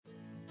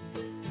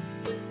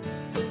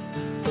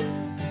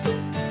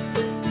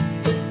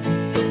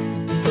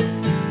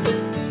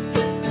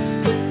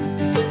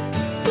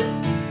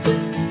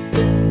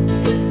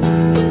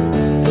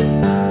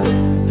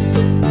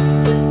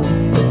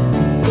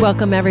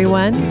Welcome,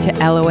 everyone, to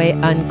LOA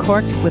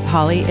Uncorked with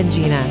Holly and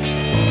Gina.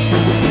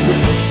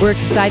 We're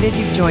excited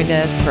you've joined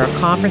us for a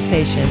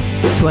conversation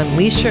to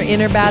unleash your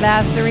inner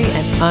badassery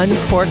and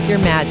uncork your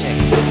magic.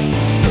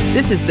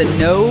 This is the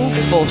no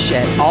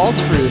bullshit, all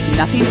truth,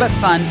 nothing but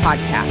fun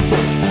podcast.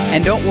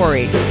 And don't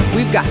worry,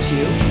 we've got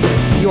you.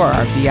 You're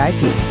our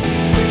VIP.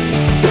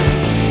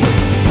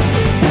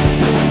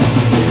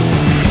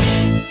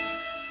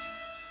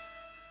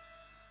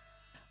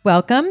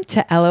 Welcome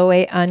to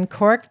LOA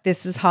Uncorked.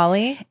 This is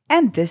Holly.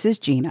 And this is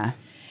Gina.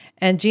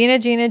 And Gina.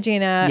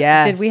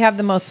 Yes. Did we have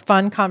the most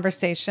fun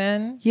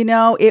conversation? You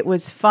know, it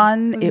was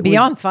fun. It was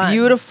beyond fun.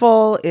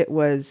 Beautiful. It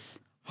was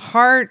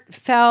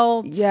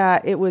heartfelt. Yeah,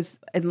 it was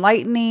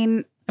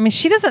enlightening. I mean,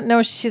 she doesn't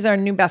know she's our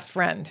new best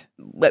friend.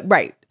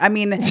 Right. I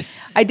mean,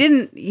 I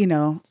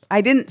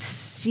didn't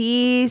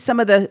see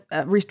some of the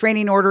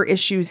restraining order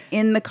issues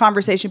in the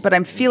conversation, but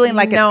I'm feeling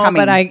like it's coming.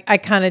 No, but I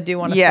kind of do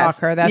want to stalk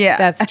her.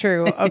 That's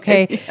true.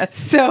 Okay. Yes.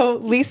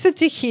 So Lisa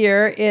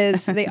Tahir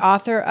is the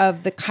author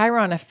of The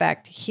Chiron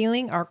Effect,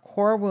 Healing Our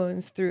Core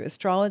Wounds Through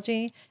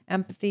Astrology,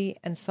 Empathy,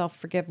 and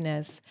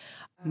Self-Forgiveness.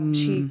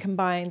 She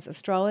combines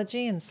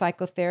astrology and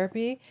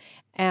psychotherapy,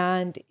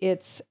 and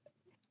it's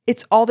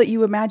all that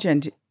you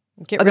imagined.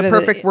 The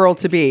perfect world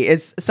to be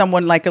is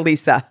someone like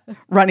Elisa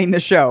running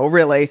the show,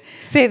 really.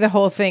 Say the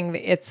whole thing.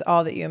 It's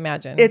all that you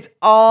imagine. It's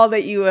all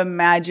that you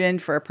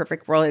imagined for a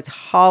perfect world. It's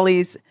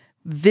Holly's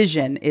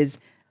vision is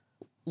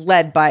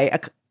led by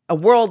a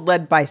world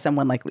led by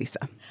someone like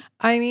Lisa.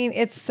 I mean,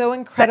 it's so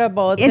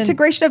incredible. It's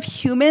integration of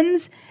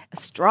humans,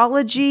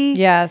 astrology,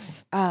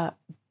 yes,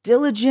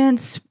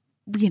 diligence,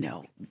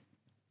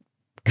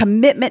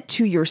 commitment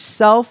to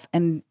yourself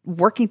and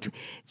working through.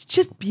 It's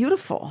just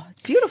beautiful.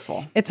 It's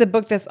beautiful. It's a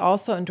book that's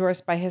also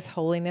endorsed by His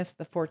Holiness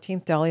the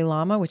 14th Dalai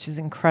Lama, which is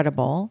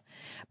incredible.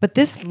 But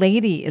this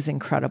lady is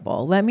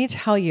incredible. Let me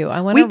tell you,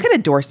 we could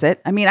endorse it.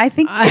 I mean, I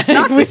think it's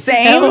not the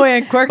same,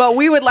 but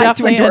we would like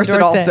to endorse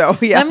it also.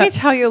 Yeah. Let me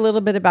tell you a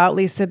little bit about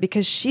Lisa,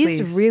 because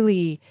she's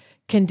really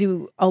can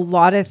do a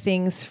lot of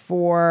things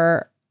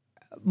for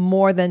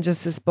more than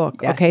just this book.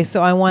 Yes. Okay.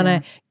 So I want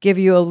to give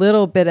you a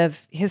little bit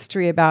of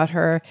history about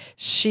her.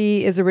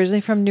 She is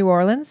originally from New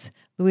Orleans,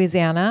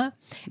 Louisiana,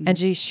 and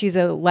she's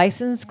a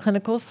licensed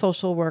clinical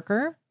social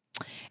worker,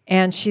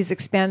 and she's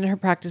expanded her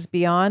practice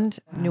beyond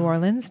New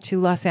Orleans to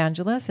Los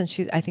Angeles.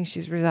 And I think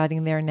she's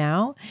residing there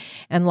now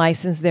and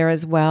licensed there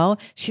as well.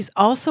 She's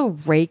also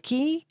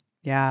Reiki.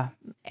 Yeah.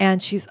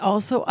 And she's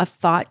also a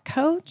thought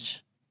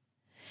coach.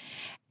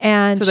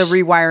 And so the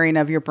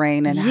rewiring of your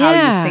brain and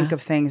how you think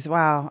of things.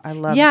 Wow, I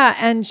love it. Yeah,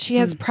 and she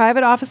has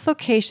private office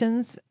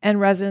locations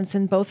and residence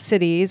in both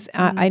cities.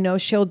 I know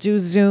she'll do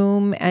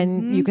Zoom,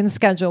 and you can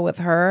schedule with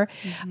her.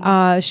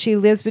 She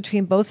lives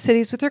between both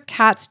cities with her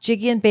cats,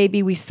 Jiggy and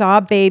Baby. We saw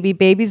Baby.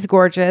 Baby's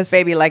gorgeous.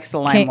 Baby likes the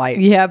limelight.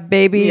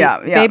 Baby. Yeah.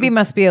 Baby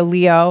must be a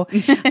Leo.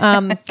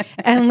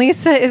 And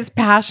Lisa is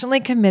passionately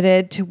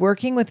committed to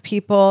working with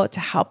people to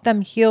help them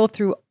heal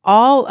through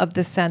all of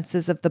the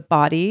senses of the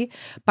body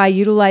by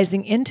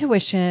utilizing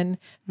intuition,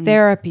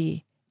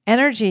 therapy,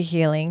 energy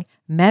healing,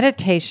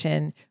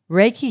 meditation,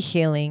 Reiki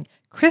healing,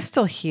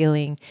 crystal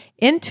healing,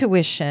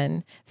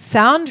 intuition,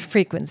 sound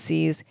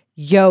frequencies,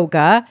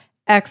 yoga,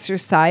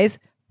 exercise,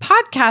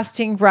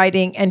 podcasting,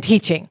 writing, and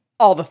teaching.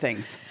 All the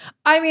things.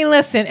 I mean,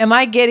 listen, am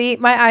I giddy?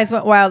 My eyes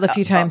went wild a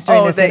few times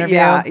during this interview.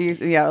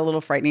 Yeah, a little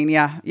frightening.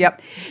 Yeah,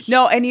 yep.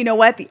 No, and you know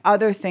what? The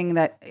other thing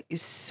that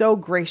is so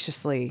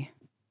graciously,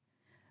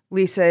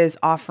 Lisa is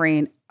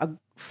offering a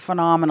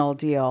phenomenal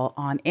deal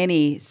on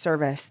any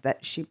service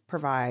that she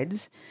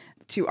provides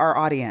to our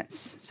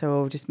audience.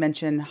 So just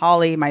mention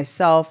Holly,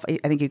 myself. I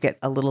think you get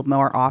a little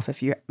more off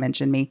if you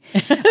mention me.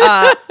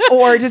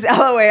 Or just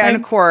LOA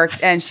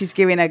Uncorked. And she's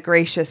giving a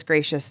gracious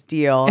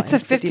deal. It's a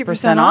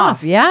 50%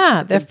 off.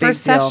 Yeah, the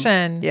first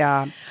session.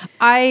 Yeah.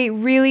 I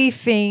really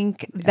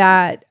think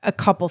that a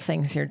couple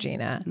things here,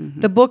 Gina.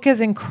 The book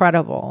is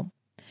incredible.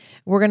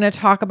 We're going to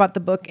talk about the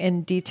book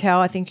in detail.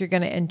 I think you're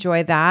going to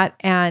enjoy that.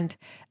 And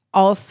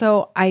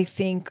also, I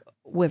think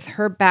with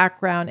her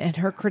background and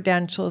her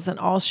credentials and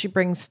all she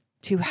brings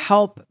to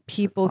help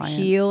people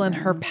heal and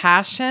her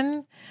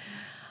passion,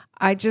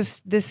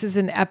 this is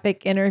an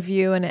epic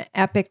interview and an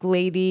epic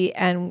lady.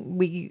 And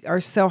we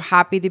are so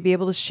happy to be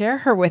able to share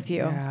her with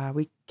you. Yeah,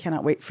 we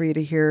cannot wait for you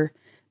to hear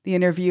the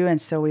interview. And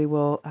so we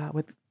will,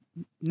 with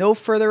no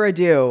further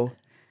ado,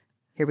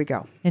 here we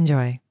go.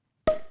 Enjoy.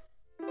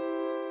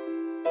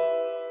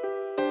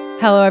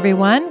 Hello,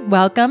 everyone.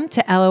 Welcome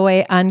to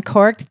LOA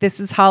Uncorked. This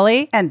is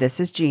Holly. And this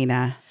is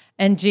Gina.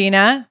 And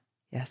Gina.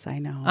 Yes, I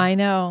know. I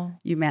know.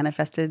 You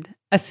manifested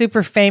a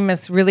super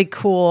famous, really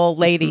cool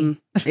lady.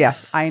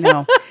 Yes, I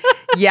know.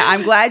 Yeah,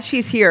 I'm glad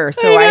she's here.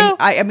 So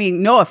I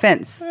mean, no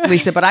offense,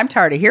 Lisa, but I'm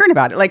tired of hearing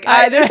about it. Like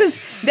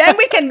then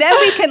we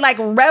can like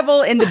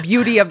revel in the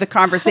beauty of the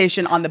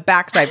conversation on the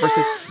backside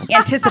versus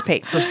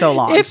anticipate for so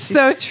long. It's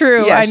so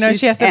true. Yeah, I know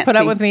she has to put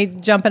up with me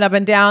jumping up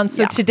and down.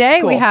 So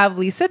today we have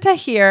Lisa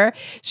Tahir.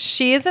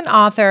 She is an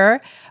author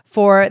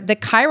for The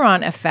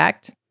Chiron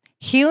Effect,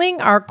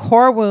 Healing Our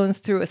Core Wounds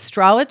Through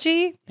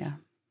Astrology,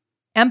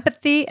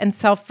 empathy, and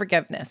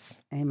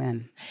self-forgiveness.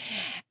 Amen.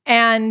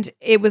 And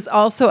it was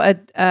also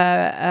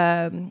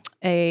a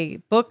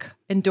book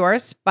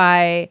endorsed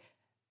by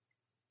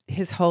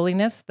His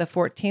Holiness, the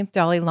 14th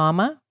Dalai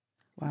Lama,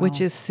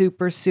 which is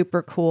super,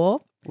 super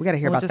cool. We got to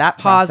hear We'll about just that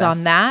pause process.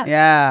 on that.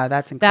 Yeah,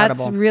 that's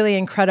incredible. That's really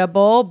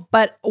incredible.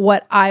 But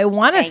what I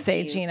want to Thank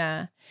say, you.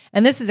 Gina,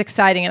 and this is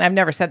exciting, and I've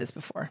never said this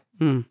before.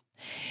 Mm.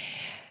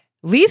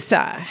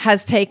 Lisa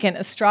has taken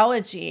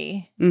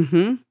astrology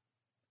Mm-hmm.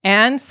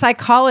 and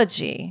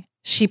psychology.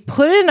 She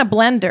put it in a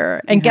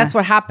blender, and guess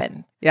what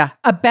happened? Yeah.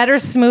 A better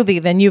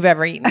smoothie than you've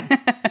ever eaten.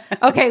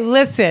 Okay,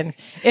 listen.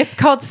 It's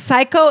called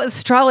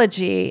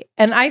psychoastrology,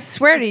 and I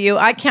swear to you,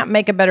 I can't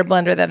make a better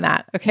blender than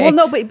that. Okay. Well,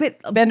 no,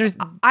 but Bender's.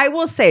 I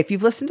will say, if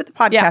you've listened to the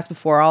podcast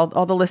before,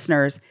 all the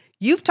listeners,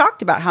 you've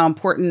talked about how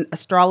important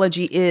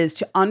astrology is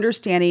to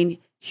understanding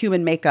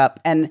human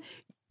makeup, and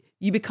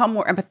you become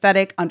more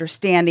empathetic,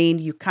 understanding.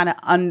 You kind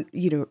of,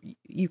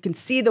 you can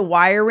see the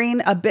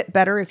wiring a bit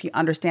better if you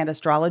understand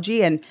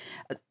astrology, and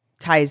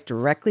ties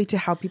directly to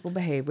how people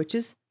behave, which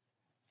is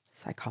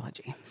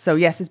psychology. So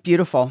yes, it's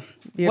beautiful.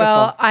 Beautiful.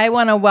 Well, I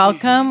want to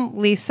welcome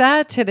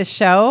Lisa to the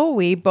show.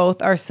 We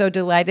both are so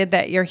delighted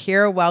that you're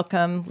here.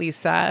 Welcome,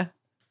 Lisa.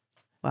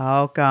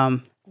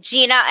 Welcome.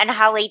 Gina and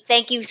Holly,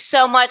 thank you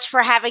so much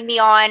for having me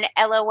on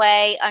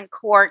LOA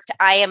Uncorked.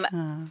 I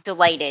am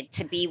delighted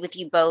to be with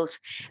you both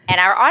and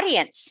our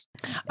audience.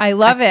 I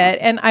love it.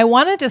 And I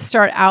wanted to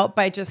start out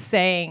by just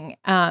saying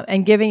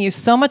and giving you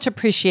so much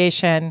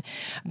appreciation,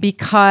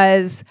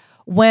 because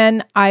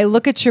when I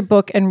look at your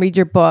book and read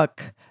your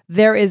book,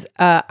 there is,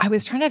 I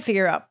was trying to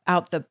figure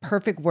out the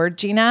perfect word,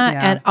 Gina,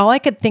 and all I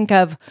could think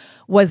of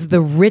was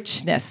the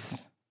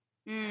richness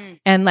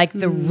and like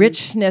the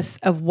richness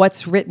of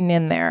what's written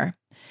in there.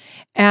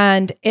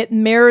 And it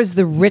mirrors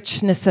the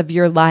richness of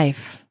your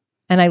life.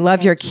 And I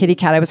love your kitty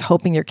cat. I was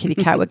hoping your kitty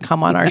cat would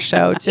come on our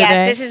show today.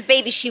 Yes, this is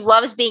Baby. She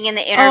loves being in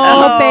the interview.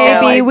 Oh,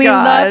 baby, my we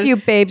God. love you,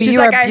 baby. She's You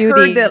like, are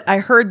beauty. I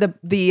heard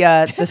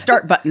the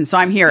start button, so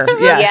I'm here.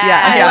 Yeah,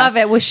 Yeah. I love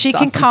it. Well, she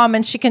can awesome. come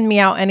and she can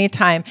meow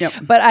anytime. Yep.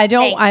 But I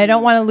don't Thank you.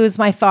 want to lose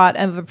my thought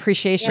of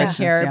appreciation Yeah.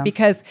 here, Yeah.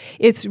 because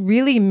it's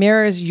really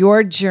mirrors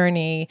your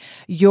journey,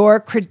 your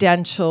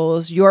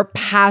credentials, your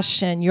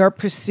passion, your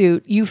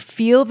pursuit. You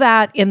feel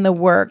that in the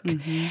work.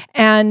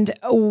 And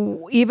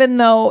even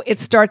though it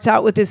starts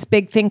out with this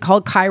big thing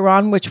called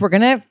Chiron, which we're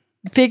going to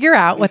figure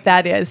out what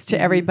that is to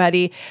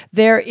everybody,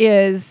 there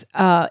is,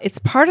 it's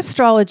part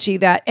astrology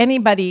that any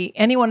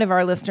one of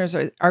our listeners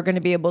are going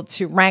to be able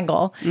to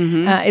wrangle.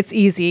 It's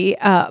easy,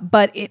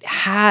 but it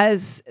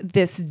has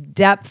this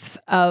depth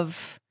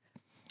of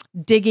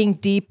digging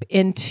deep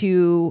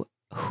into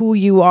who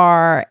you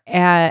are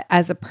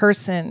as a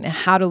person,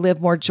 how to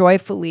live more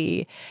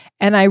joyfully.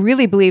 And I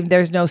really believe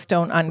there's no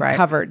stone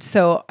uncovered.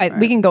 So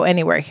we can go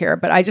anywhere here,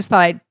 but I just thought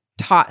I'd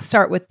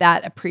start with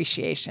that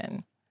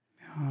appreciation.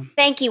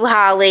 Thank you,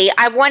 Holly.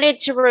 I wanted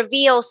to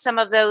reveal some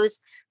of those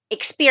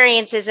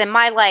experiences in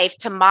my life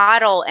to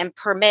model and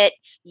permit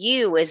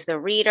you as the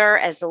reader,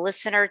 as the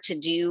listener, to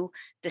do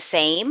the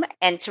same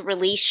and to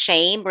release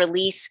shame,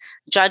 release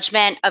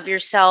judgment of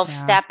yourself,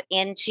 step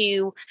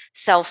into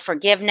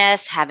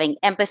self-forgiveness, having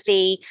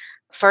empathy,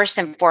 first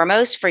and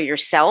foremost for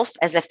yourself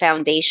as a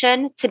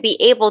foundation, to be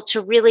able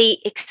to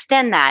really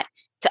extend that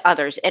to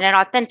others in an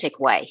authentic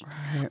way.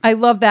 I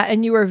love that.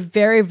 And you were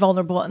very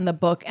vulnerable in the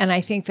book. And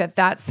I think that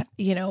that's,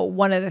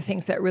 one of the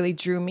things that really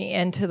drew me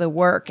into the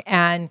work.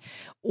 And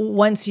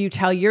once you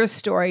tell your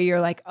story,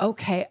 you're like,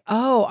 okay,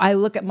 I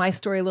look at my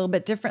story a little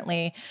bit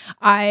differently.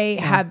 I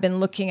have been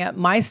looking at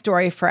my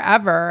story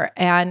forever.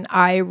 And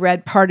I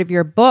read part of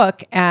your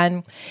book,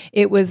 and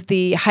it was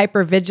the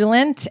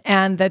hypervigilant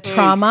and the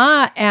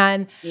trauma.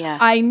 And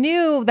I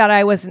knew that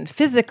I wasn't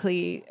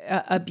physically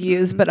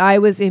abused, but I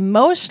was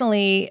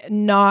emotionally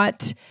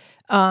not,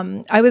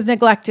 I was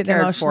neglected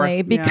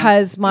emotionally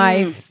because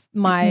my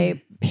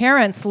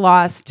parents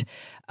lost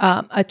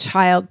a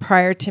child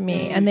prior to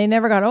me, and they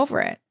never got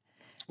over it.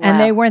 And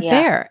they weren't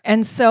there.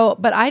 And so,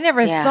 but I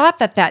never thought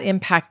that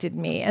impacted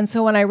me. And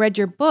so when I read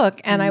your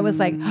book, and I was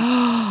like,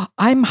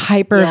 I'm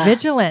hyper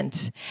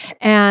vigilant,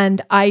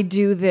 and I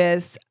do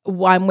this,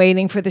 I'm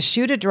waiting for the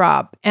shoe to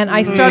drop. And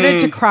I started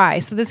to cry.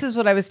 So this is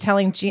what I was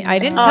telling Jean. I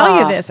didn't tell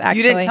you this,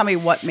 actually. You didn't tell me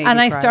what made and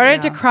you I cry,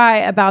 started to cry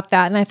about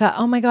that. And I thought,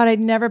 oh my God, I'd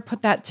never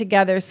put that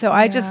together. So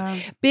I just,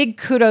 big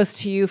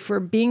kudos to you for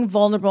being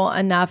vulnerable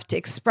enough to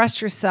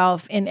express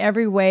yourself in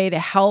every way to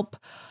help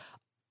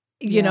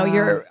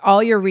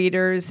all your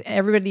readers,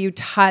 everybody you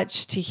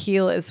touch, to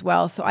heal as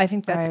well. So I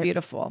think that's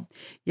beautiful.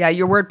 Yeah,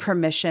 your word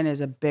permission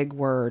is a big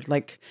word.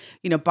 Like,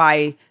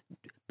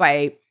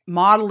 by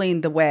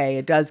modeling the way,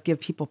 it does give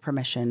people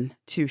permission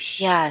to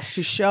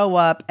show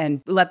up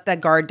and let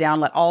that guard down,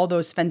 let all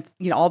those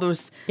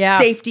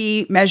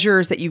safety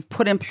measures that you've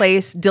put in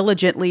place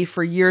diligently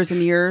for years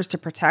and years to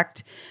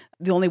protect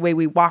the only way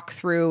we walk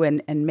through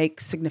and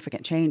make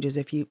significant change is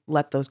if you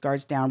let those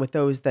guards down with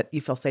those that you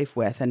feel safe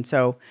with. And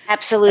so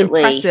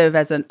Absolutely. impressive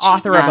as an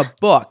author of a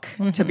book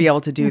to be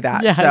able to do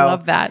that. Yeah, so I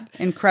love that.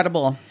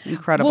 Incredible.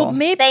 Well,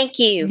 maybe, Thank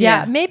you.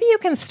 Yeah, maybe you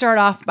can start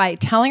off by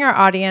telling our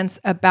audience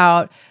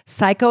about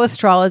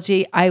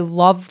psychoastrology. I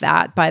love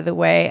that, by the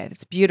way.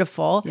 It's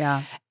beautiful.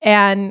 Yeah.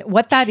 And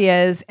what that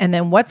is, and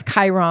then what's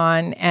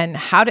Chiron, and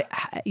how to,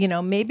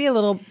 maybe a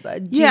little.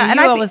 And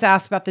I always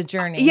ask about the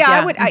journey. Yeah,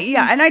 I would.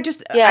 And I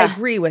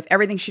agree with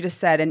everything she just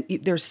said. And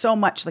there's so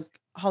much, like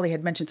Holly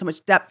had mentioned, so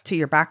much depth to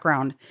your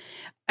background.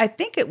 I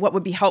think what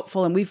would be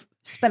helpful, and we've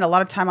spent a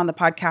lot of time on the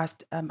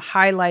podcast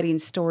highlighting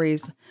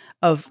stories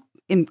of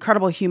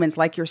incredible humans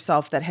like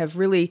yourself that have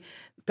really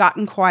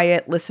gotten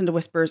quiet, listened to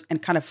whispers,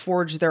 and kind of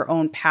forged their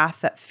own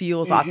path that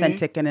feels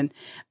authentic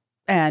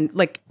and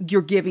like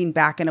you're giving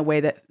back in a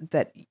way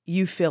that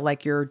you feel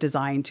like you're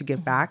designed to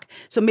give back.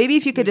 So maybe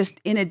if you could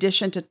just, in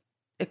addition to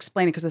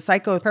explain it, because this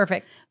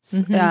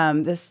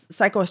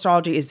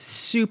psychoastrology is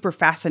super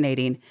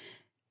fascinating,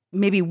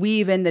 maybe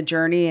weave in the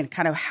journey and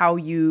kind of how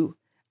you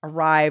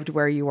arrived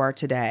where you are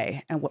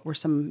today and what were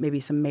some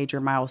major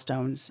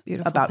milestones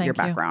about your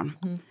background.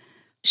 Mm-hmm.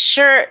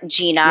 Sure,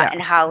 Gina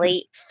and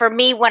Holly. For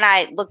me, when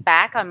I look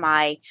back on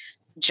my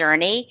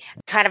journey,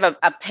 kind of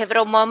a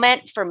pivotal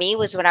moment for me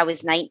was when I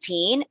was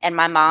 19 and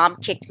my mom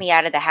kicked me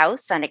out of the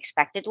house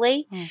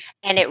unexpectedly.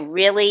 And it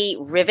really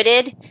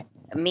riveted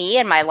me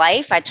and my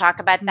life. I talk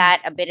about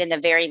that a bit in the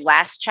very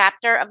last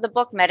chapter of the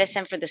book,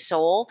 Medicine for the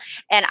Soul.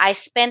 And I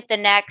spent the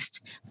next,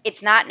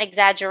 it's not an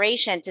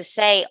exaggeration to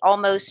say,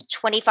 almost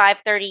 25,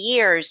 30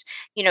 years,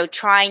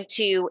 trying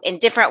to, in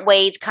different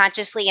ways,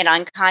 consciously and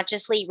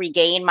unconsciously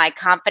regain my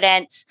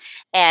confidence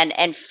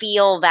and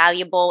feel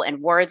valuable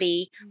and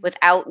worthy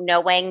without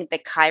knowing the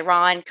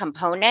Chiron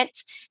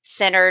component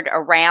centered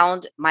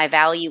around my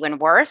value and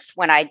worth.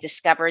 When I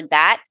discovered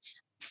that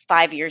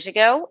 5 years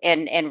ago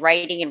in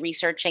writing and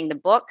researching the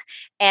book.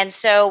 And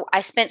so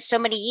I spent so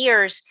many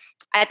years,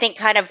 I think,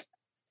 kind of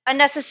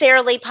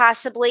unnecessarily,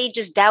 possibly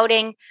just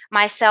doubting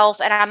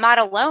myself. And I'm not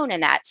alone in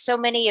that. So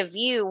many of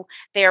you,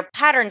 there are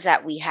patterns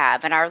that we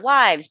have in our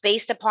lives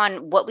based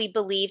upon what we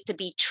believe to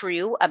be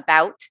true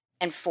about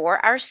and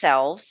for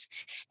ourselves.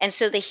 And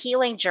so the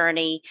healing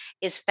journey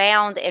is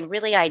found in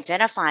really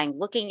identifying,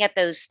 looking at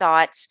those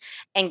thoughts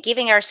and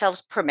giving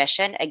ourselves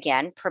permission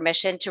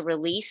to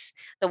release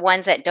the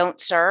ones that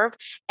don't serve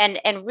and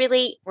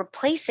really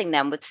replacing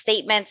them with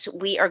statements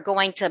we are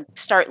going to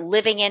start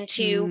living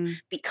into,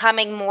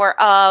 becoming more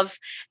of,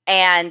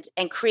 and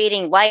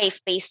creating life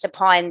based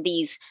upon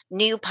these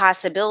new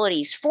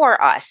possibilities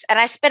for us. And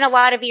I spent a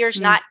lot of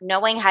years not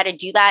knowing how to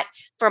do that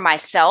for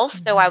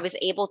myself, though I was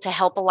able to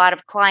help a lot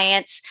of clients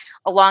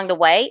along the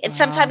way. And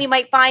sometimes you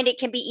might find it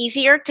can be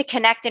easier to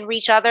connect and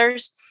reach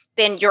others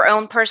than your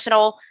own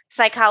personal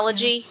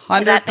psychology.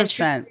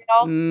 100%.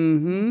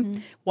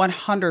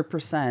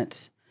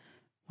 100%.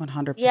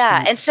 100%.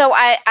 Yeah. And so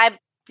I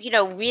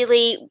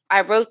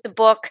wrote the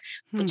book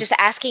just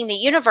asking the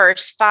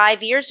universe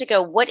 5 years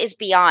ago, what is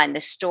beyond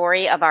the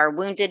story of our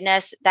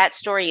woundedness? That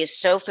story is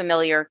so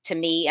familiar to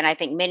me. And I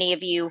think many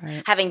of you,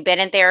 having been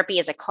in therapy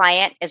as a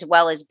client, as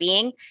well as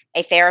being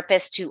a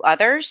therapist to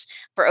others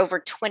for over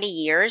 20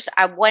 years,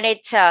 I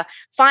wanted to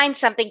find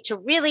something to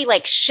really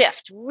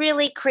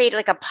really create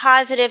like a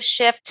positive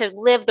shift to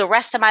live the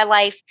rest of my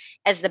life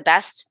as the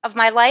best of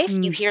my life.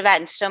 You hear that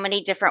in so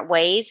many different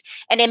ways.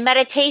 And in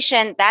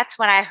meditation, that's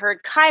when I heard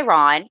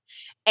Chiron.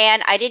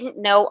 And I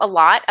didn't know a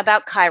lot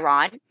about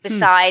Chiron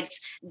besides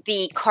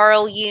the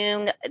Carl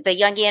Jung, the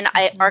Jungian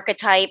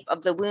archetype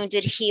of the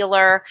wounded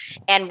healer,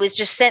 and was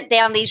just sent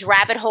down these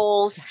rabbit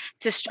holes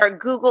to start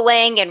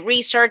Googling and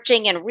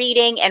researching and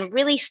reading and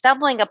really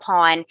stumbling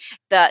upon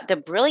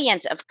the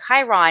brilliance of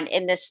Chiron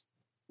in this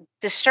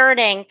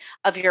discerning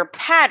of your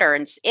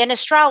patterns. In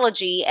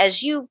astrology,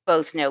 as you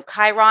both know,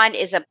 Chiron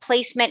is a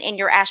placement in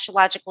your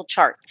astrological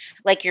chart,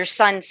 like your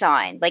sun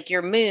sign, like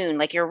your moon,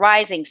 like your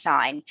rising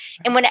sign.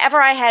 And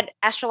whenever I had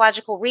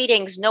astrological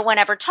readings, no one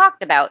ever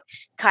talked about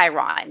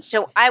Chiron.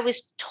 So I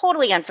was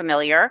totally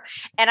unfamiliar.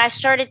 And I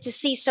started to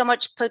see so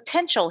much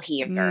potential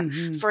here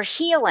for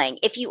healing.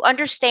 If you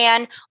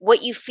understand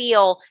what you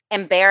feel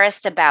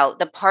embarrassed about,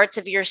 the parts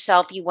of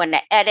yourself you want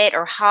to edit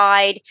or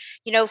hide,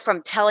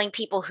 from telling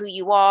people who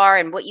you are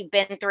and what you've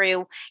been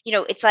through,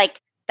 it's like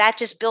that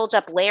just builds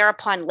up layer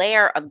upon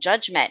layer of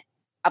judgment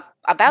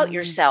about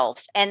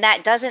yourself. And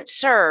that doesn't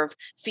serve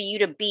for you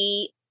to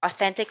be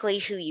authentically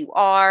who you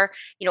are,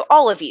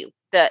 all of you.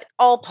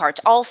 All parts,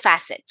 all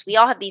facets. We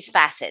all have these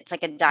facets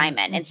like a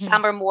diamond, and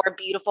some are more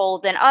beautiful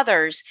than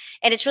others.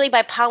 And it's really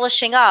by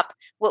polishing up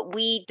what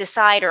we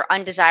decide are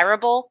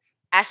undesirable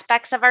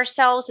aspects of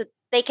ourselves that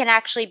they can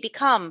actually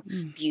become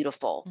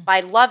beautiful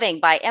by loving,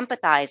 by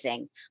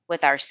empathizing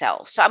with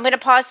ourselves. So I'm going to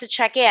pause to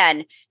check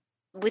in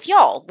with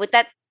y'all, what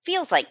that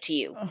feels like to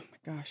you. Oh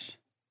my gosh.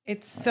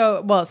 It's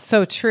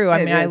so true.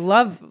 I mean, I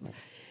love...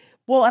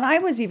 Well, and I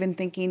was even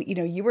thinking,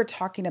 you were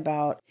talking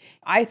about,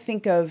 I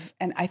think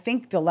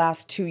the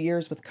last 2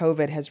 years with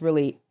COVID has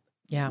really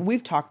Yeah.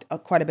 we've talked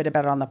quite a bit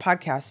about it on the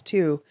podcast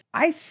too.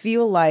 I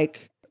feel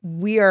like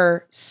we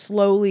are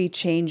slowly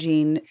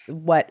changing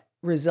what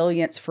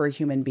resilience for a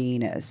human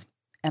being is.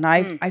 And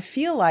I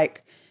feel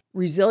like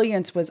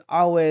resilience was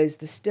always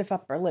the stiff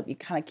upper lip. You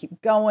kind of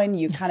keep going.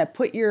 You kind of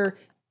put your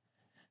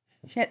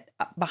shit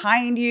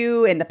behind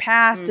you in the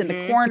past, in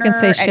the corner. You can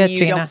say shit, and you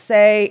Gina. don't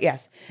say,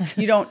 yes,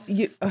 you don't,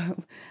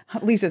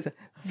 Lisa's a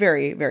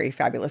very, very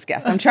fabulous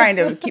guest. I'm trying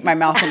to keep my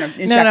mouth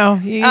in check. No,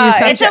 you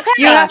just it's okay.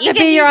 You have to You be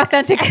can your use-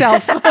 authentic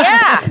self.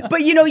 Yeah.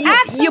 But you put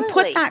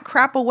Absolutely. that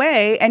crap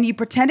away and you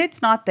pretend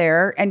it's not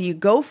there and you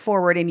go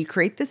forward and you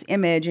create this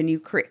image and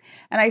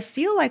and I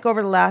feel like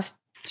over the last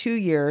 2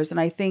 years, and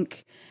I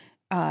think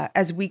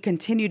as we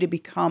continue to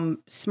become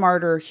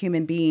smarter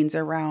human beings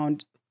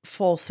around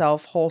full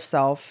self, whole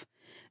self,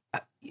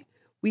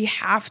 we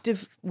have to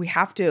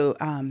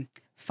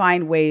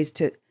find ways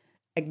to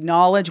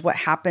acknowledge what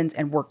happens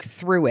and work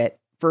through it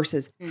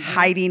versus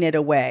hiding it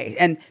away.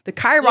 And the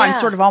Chiron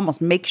sort of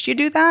almost makes you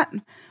do that,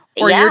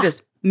 or Yeah. you're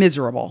just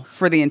miserable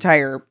for the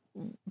entire.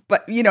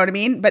 But you know what I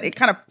mean? But it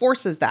kind of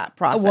forces that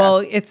process.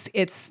 Well,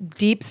 it's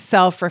deep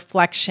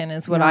self-reflection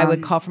is what I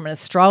would call from an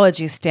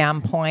astrology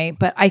standpoint.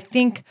 But I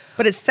think,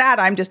 but it's sad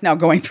I'm just now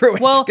going through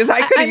it well, because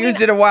I could have mean,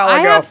 used it a while I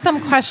ago. have some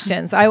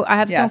questions. I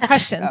have Yes. some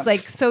questions. Okay.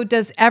 Like, so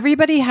does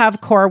everybody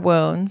have core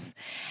wounds?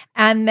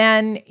 And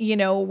then,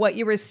 what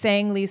you were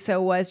saying,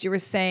 Lisa, was you were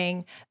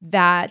saying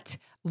that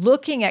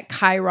looking at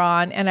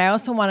Chiron, and I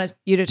also wanted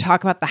you to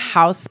talk about the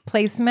house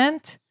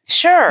placement.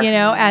 Sure.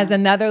 As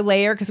another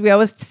layer, because we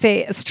always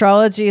say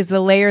astrology is the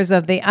layers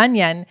of the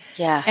onion.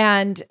 Yeah.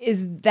 And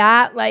is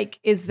that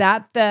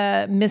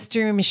the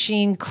mystery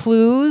machine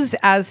clues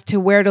as to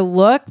where to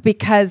look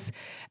because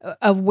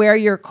of where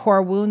your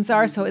core wounds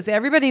are? So is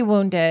everybody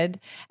wounded?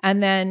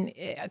 And then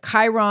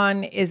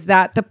Chiron, is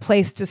that the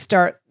place to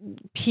start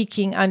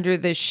peeking under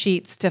the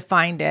sheets to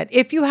find it?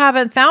 If you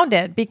haven't found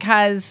it,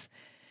 because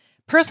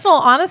personal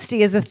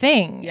honesty is a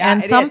thing. Yeah,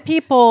 and it some is.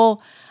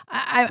 people,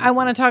 I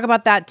want to talk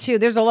about that too.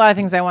 There's a lot of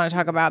things I want to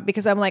talk about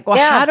because I'm like, well,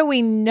 how do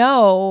we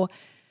know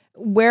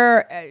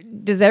where,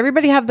 does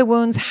everybody have the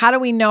wounds? How do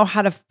we know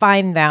how to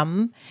find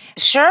them?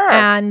 Sure.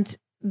 And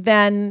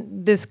then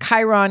this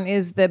Chiron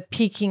is the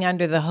peeking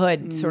under the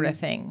hood sort of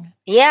thing.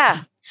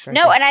 Yeah. Very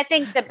No, good. and I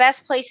think the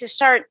best place to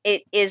start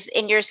is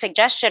in your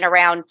suggestion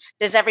around,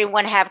 does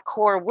everyone have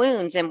core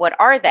wounds and what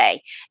are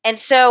they? And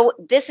so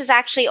this is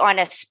actually on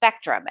a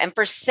spectrum. And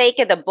for sake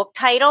of the book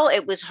title,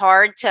 it was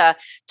hard to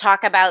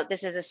talk about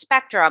this as a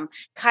spectrum.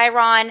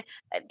 Chiron,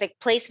 the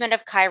placement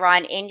of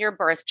Chiron in your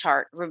birth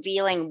chart,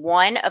 revealing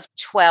 1 of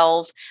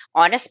 12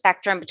 on a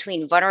spectrum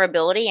between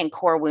vulnerability and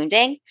core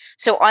wounding.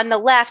 So on the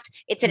left,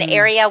 it's an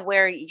area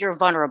where you're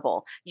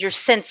vulnerable, you're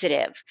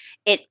sensitive.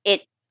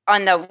 It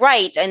on the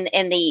right, and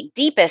in the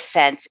deepest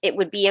sense, it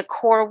would be a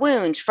core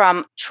wound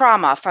from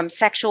trauma, from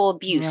sexual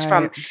abuse,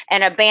 from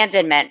an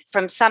abandonment,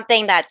 from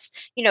something that's,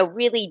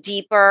 really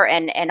deeper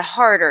and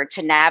harder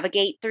to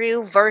navigate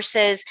through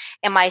versus,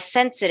 am I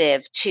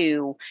sensitive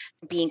to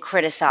being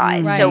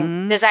criticized? Right. So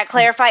does that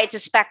clarify? It's a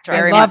spectrum.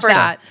 Very Love much so.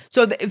 that.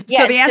 So the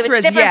Yes, answer so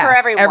it's is different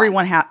for yes.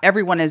 everyone.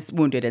 Everyone is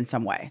wounded in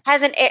some way. I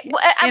In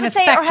a would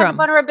say, or has a spectrum.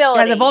 vulnerability.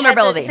 Has a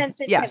vulnerability. Has a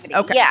sensitivity. Yes.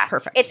 Okay. Yeah.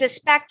 Perfect. It's a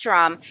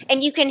spectrum,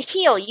 and you can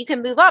heal. You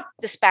can move up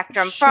the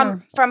spectrum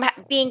Sure. from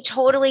being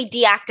totally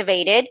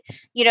deactivated,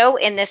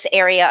 in this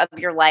area of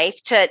your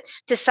life to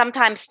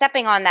sometimes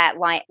stepping on that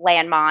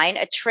landmine.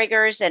 It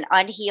triggers an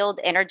unhealed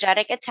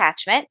energetic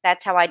attachment.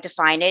 That's how I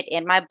define it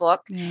in my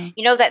book.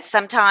 Yeah. That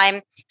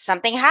sometime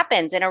something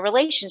happens in a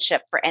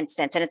relationship, for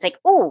instance, and it's like,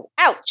 ooh,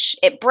 ouch.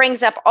 It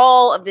brings up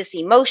all of this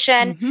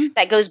emotion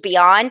that goes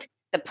beyond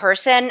the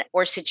person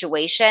or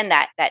situation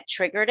that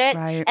triggered it.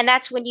 Right. And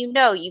that's when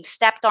you've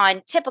stepped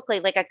on typically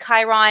like a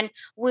Chiron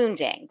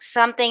wounding,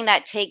 something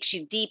that takes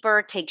you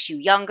deeper, takes you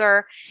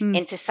younger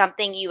into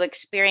something you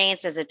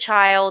experienced as a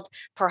child,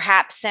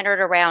 perhaps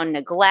centered around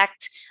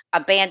neglect,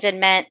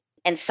 abandonment,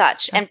 and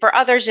such. And for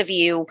others of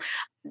you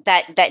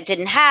that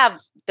didn't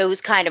have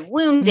those kind of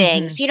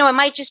woundings, it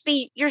might just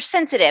be you're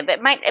sensitive. It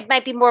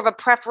might be more of a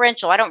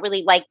preferential. I don't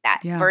really like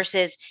that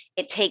versus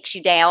it takes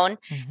you down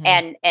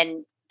and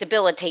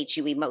debilitates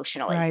you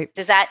emotionally. Right.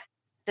 Does that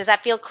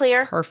feel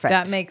clear? Perfect.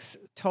 That makes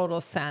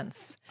total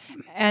sense.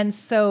 And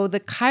so the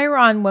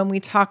Chiron, when we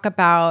talk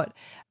about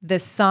the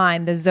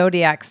sign, the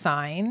zodiac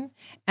sign,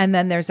 and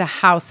then there's a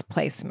house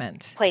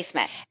placement.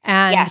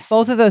 And Yes.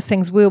 both of those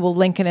things, we will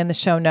link it in the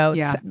show notes.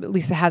 Yeah.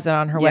 Lisa has it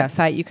on her Yes.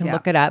 website. You can Yeah.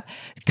 look it up.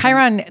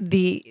 Chiron,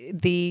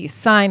 the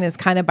sign is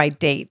kind of by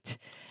date.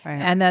 Right.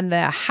 And then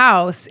the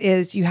house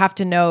is you have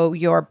to know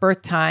your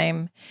birth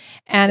time.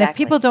 And if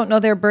Exactly. people don't know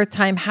their birth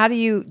time, how do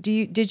you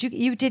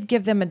did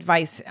give them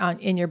advice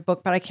in your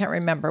book, but I can't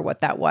remember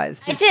what that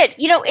was. I did.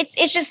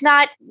 It's just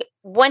not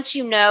once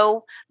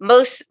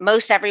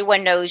most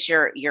everyone knows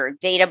your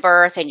date of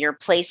birth and your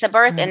place of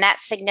birth, and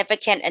that's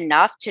significant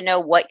enough to know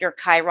what your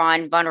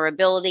Chiron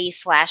vulnerability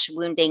 /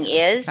 wounding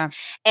is. Okay.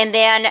 And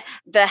then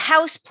the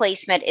house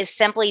placement is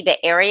simply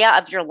the area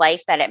of your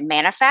life that it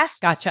manifests.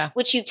 Gotcha.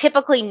 Which you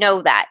typically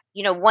know that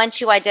once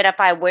you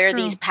identify where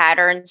True. these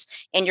patterns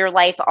in your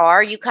life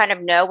are, you kind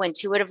of know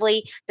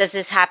intuitively, does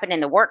this happen in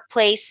the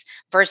workplace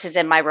versus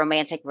in my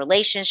romantic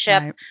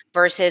relationship Right.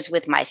 versus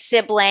with my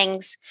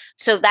siblings?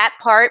 So that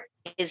part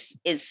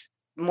is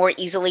more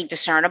easily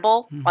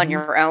discernible on Mhm.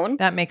 your own.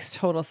 That makes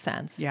total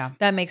sense. Yeah.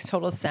 That makes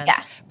total sense.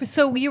 Yeah.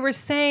 So you were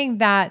saying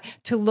that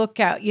to look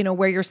at,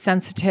 where you're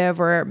sensitive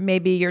or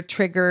maybe your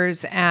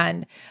triggers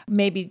and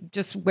maybe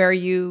just where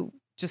you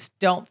just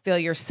don't feel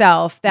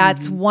yourself.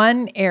 That's Mhm.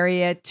 one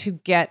area to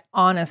get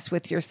honest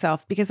with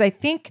yourself. Because I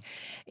think,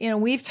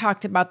 we've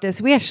talked about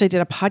this. We actually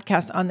did a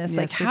podcast on this. Yes,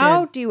 like, we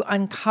how did. do you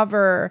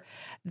uncover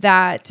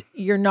that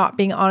you're not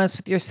being honest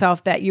with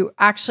yourself, that you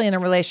actually in a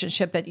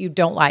relationship that you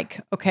don't like?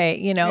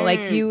 Okay.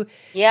 Like you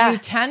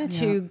tend Yeah.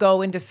 to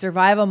go into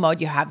survival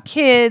mode. You have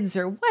kids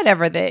or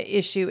whatever the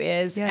issue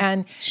is. Yes.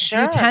 And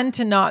Sure. you tend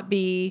to not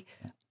be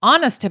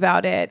honest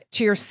about it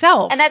to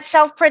yourself. And that's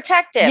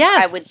self-protective, I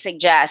Yes. would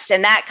suggest.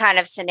 In that kind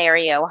of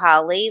scenario,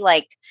 Holly,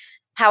 like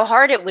how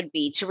hard it would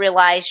be to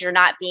realize you're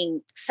not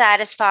being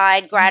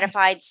satisfied,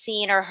 gratified,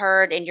 seen or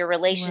heard in your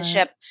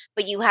relationship,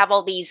 but you have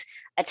all these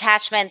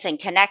attachments and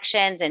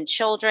connections and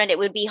children. It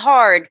would be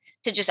hard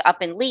to just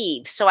up and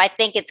leave. So I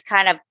think it's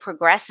kind of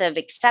progressive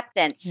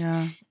acceptance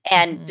Yeah.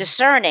 and Mhm.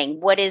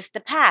 discerning what is the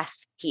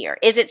path here.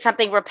 Is it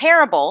something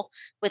repairable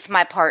with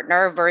my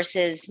partner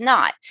versus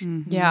not?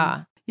 Mhm.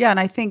 Yeah. Yeah. And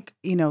I think,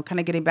 kind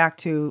of getting back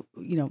to,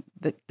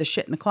 the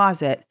shit in the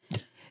closet.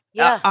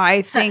 Yeah.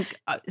 I think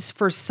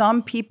for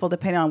some people,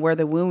 depending on where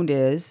the wound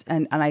is,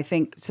 and I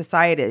think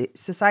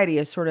society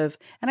is sort of,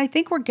 and I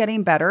think we're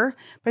getting better,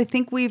 but I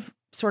think we've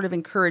sort of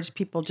encouraged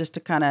people just to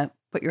kind of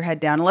put your head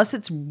down, unless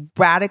it's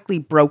radically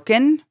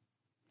broken.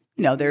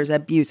 There's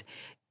abuse.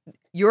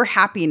 Your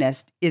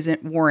happiness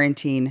isn't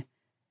warranting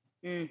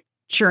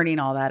churning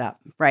all that up,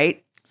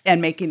 right?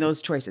 And making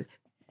those choices.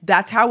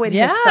 That's how it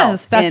has felt.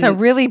 Yes, that's a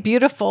really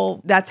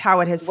beautiful That's how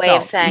it has way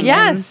felt. of saying it.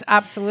 Yes,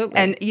 absolutely.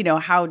 And,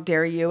 how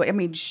dare you? I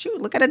mean,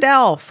 shoot, look at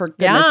Adele, for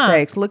goodness Yeah.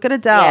 sakes. Look at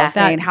Adele Yeah.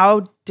 saying,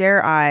 how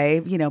dare I,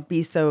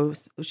 be so,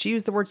 she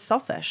used the word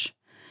selfish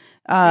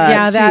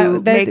Yeah, to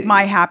that- make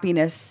my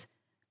happiness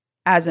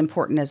as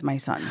important as my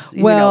son's.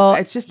 Well,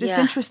 it's just, it's yeah.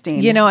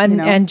 interesting.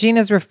 and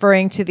Gina's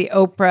referring to the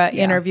Oprah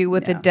Yeah, interview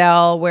with yeah.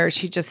 Adele, where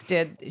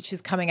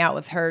she's coming out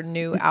with her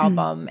new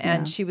album, and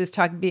Yeah. she was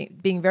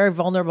being very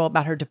vulnerable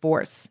about her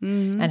divorce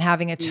Mhm. and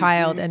having a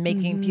child, and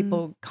making Mhm.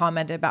 people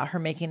comment about her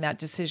making that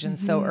decision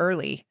so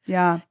early.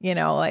 Yeah.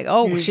 Like,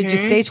 oh, should you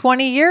stay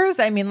 20 years?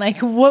 I mean, like,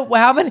 what?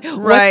 How many?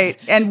 Right.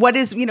 And what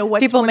is,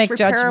 what's People make repairable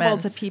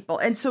judgments. to people.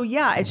 And so,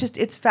 yeah,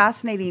 it's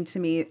fascinating to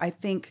me. I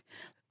think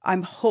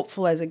I'm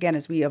hopeful as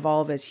we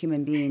evolve as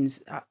human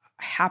beings,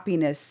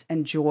 happiness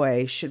and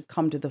joy should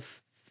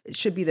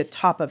should be the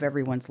top of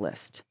everyone's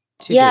list.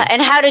 Yeah.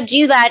 And how to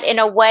do that in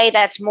a way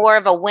that's more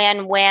of a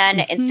win-win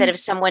Mhm. instead of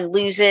someone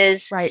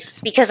loses. Right.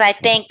 Because I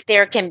think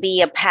there can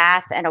be a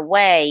path and a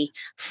way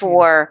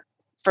for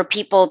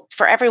people,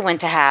 for everyone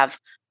to have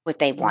what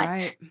they want.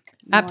 Right. No, I agree.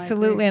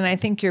 Absolutely. And I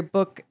think your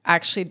book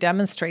actually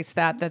demonstrates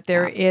that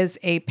there is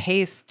a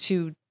pace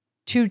to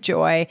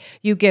joy.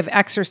 You give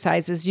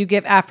exercises, you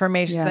give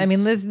affirmations. I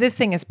mean, Yes. this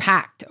thing is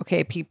packed.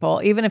 Okay,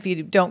 people, even if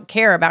you don't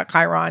care about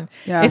Chiron,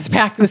 Yeah. it's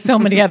packed with so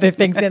many other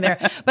things in there,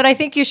 but I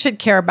think you should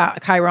care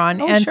about Chiron.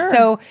 Oh, and sure.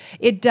 so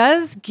it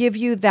does give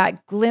you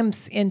that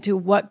glimpse into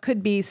what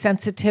could be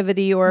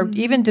sensitivity or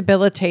even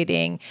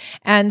debilitating.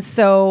 And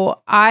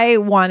so I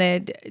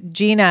wanted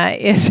Gina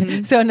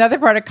so another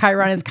part of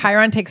Chiron is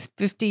Chiron takes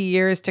 50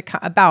 years to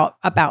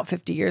about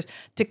 50 years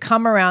to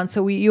come around.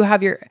 So you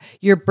have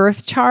your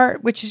birth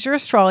chart, which is your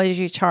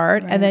astrology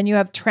chart. And then you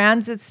have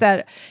transits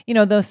that,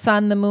 the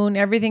sun, the moon,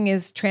 everything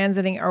is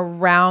transiting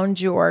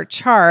around your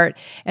chart.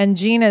 And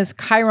Gina's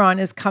Chiron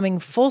is coming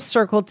full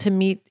circle to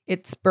meet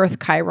its birth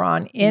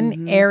Chiron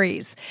in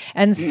Aries.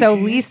 And so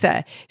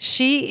Lisa,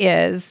 she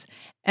is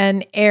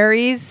an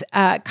Aries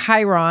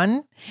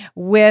Chiron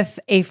with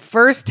a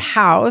first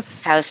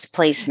house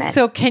placement.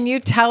 So can you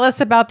tell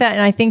us about that?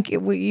 And I think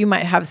you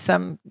might have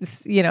some,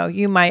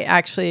 you might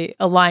actually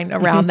align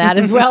around that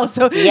as well.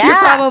 So Yeah, you're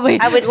probably,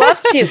 I would love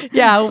to.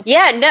 Yeah.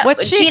 Yeah. No,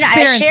 What's she Gina,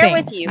 experiencing? I share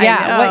with you.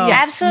 Yeah.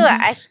 Absolutely.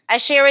 I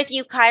share with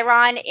you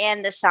Chiron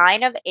in the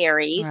sign of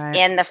Aries Right.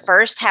 in the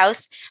first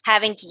house,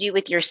 having to do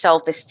with your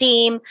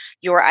self-esteem,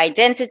 your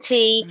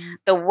identity,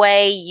 the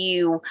way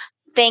you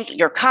think,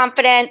 your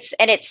confidence.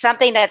 And it's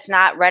something that's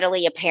not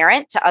readily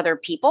apparent to other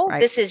people. Right.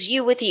 This is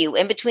you with you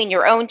in between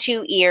your own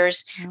two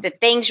ears, the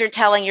things you're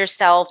telling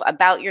yourself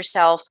about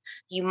yourself.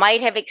 You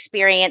might have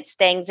experienced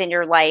things in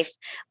your life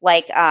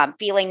like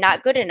feeling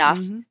not good enough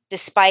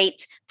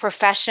despite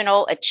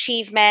professional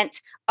achievement,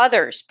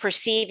 others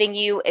perceiving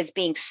you as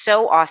being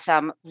so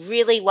awesome,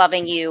 really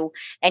loving you,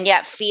 and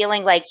yet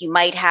feeling like you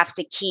might have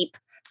to keep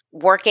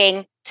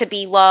working to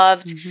be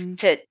loved,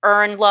 to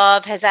earn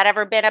love. Has that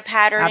ever been a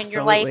pattern in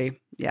your life? Absolutely.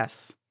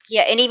 Yes.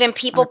 Yeah. And even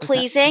people 100%.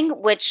 pleasing,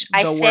 which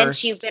I The sense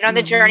worst. you've been on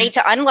the journey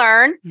to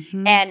unlearn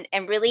Mhm.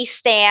 and really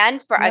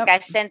stand for. Yep. I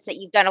sense that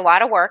you've done a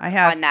lot of work I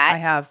have. on that I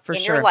have for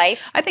in sure. your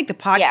life. I think the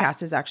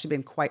podcast has actually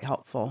been quite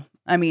helpful.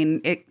 I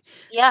mean,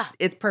 Yeah.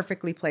 it's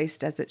perfectly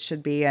placed as it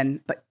should be.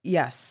 But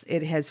yes,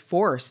 it has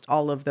forced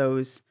all of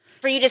those.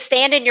 For you to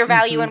stand in your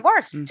value and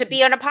worth, to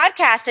be on a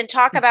podcast and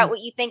talk about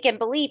what you think and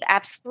believe.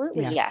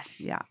 Absolutely.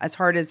 Yes. Yeah. As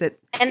hard as it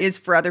And- is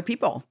for other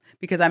people,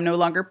 because I'm no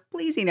longer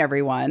pleasing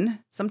everyone.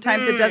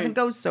 Sometimes it doesn't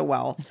go so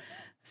well.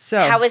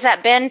 So how has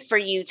that been for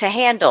you to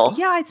handle?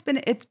 Yeah,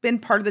 it's been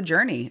part of the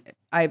journey.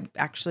 I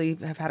actually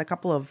have had a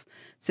couple of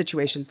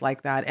situations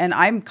like that, and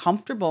I'm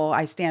comfortable.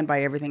 I stand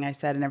by everything I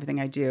said and everything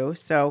I do.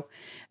 So,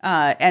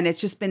 and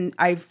it's just been,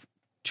 I've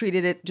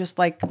treated it just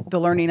like the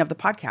learning of the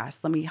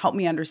podcast. Help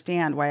me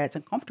understand why it's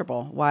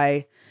uncomfortable.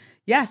 Why,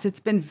 yes, it's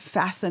been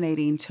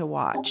fascinating to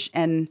watch.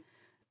 And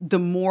the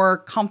more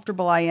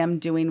comfortable I am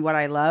doing what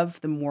I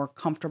love, the more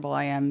comfortable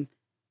I am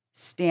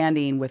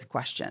standing with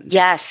questions.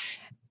 Yes.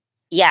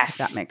 If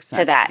that makes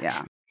sense. To that.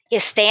 Yeah. You're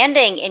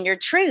standing in your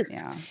truth.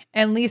 Yeah.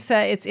 And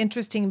Lisa, it's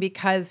interesting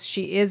because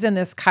she is in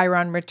this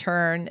Chiron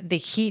return, the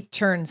heat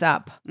turns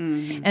up.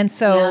 Mm-hmm. And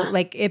so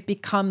like it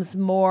becomes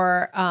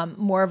more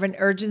of an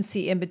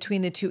urgency in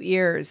between the two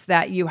ears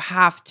that you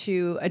have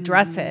to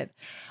address it.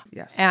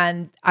 Yes.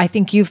 And I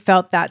think you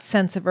felt that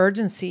sense of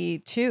urgency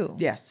too.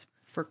 Yes.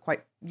 Before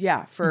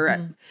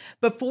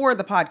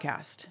the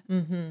podcast.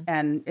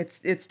 And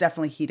it's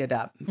definitely heated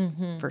up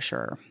for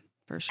sure.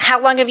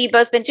 How long have you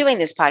both been doing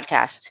this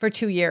podcast? For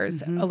 2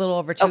 years, a little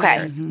over 2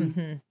 years.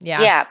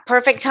 Yeah. Yeah.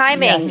 Perfect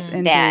timing. Yes,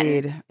 then.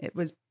 indeed. It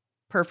was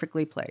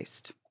perfectly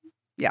placed.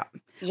 Yeah.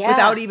 Yeah.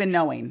 Without even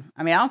knowing.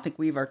 I mean, I don't think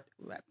we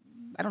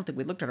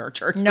looked at our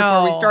charts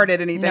before we started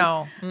anything.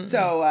 No.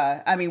 So,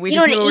 I mean, we You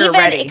just know, knew we were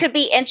ready. it could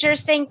be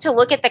interesting to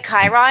look at the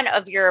Chiron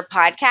of your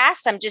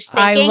podcast. I'm just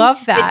thinking. I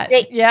love that.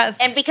 Yes.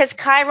 And because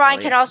Chiron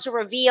can also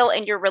reveal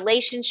in your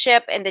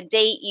relationship and the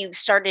date you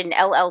started an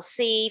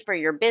LLC for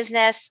your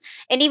business,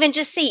 and even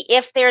just see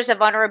if there's a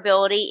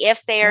vulnerability,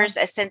 if there's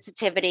a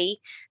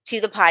sensitivity to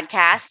the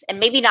podcast, and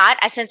maybe not.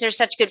 I sense there's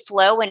such good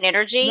flow and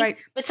energy, Right.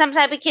 but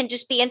sometimes it can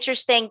just be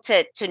interesting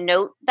to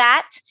note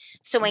that.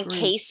 So in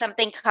case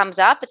something comes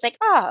up, it's like,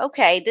 oh,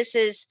 okay, this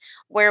is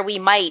where we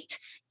might,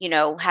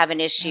 have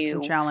an issue,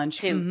 Some challenge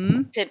to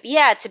be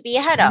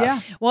ahead of. Yeah.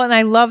 Well, and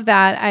I love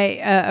that.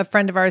 A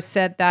friend of ours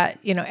said that,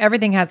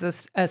 everything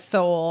has a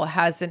soul,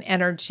 has an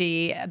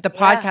energy. The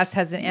podcast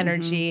has an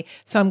energy.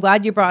 So I'm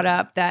glad you brought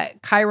up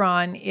that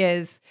Chiron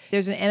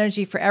there's an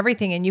energy for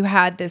everything. And you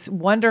had this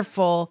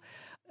wonderful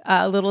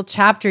little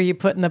chapter you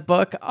put in the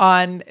book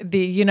on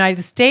the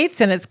United States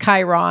and its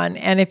Chiron.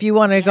 And if you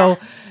want to go,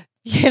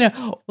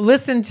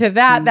 listen to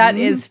that,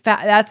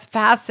 that's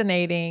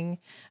fascinating,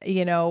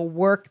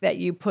 work that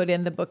you put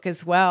in the book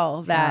as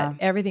well, that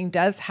everything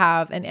does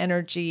have an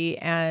energy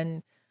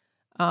and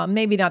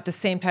maybe not the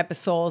same type of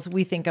soul as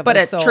we think of But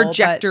a a soul,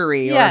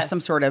 trajectory or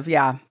some sort of,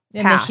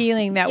 and path. the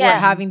healing that we're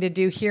having to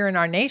do here in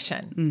our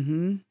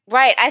nation.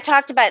 Right. I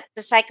talked about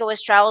the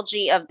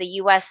psychoastrology of the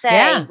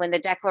USA when the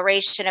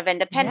Declaration of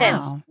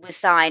Independence was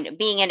signed,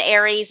 being in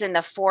Aries in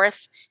the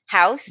 4th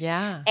house.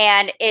 Yeah.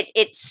 And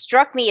it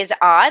struck me as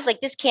odd.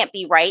 Like, this can't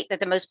be right, that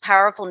the most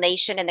powerful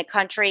nation in the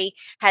country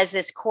has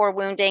this core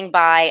wounding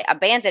by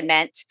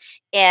abandonment.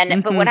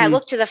 But when I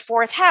look to the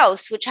 4th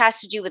house, which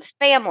has to do with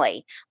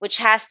family, which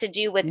has to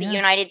do with the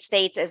United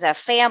States as a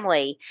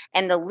family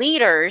and the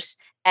leaders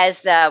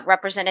as the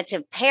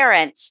representative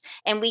parents,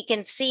 and we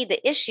can see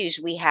the issues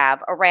we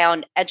have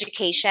around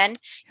education,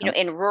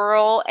 in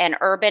rural and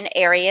urban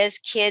areas,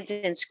 kids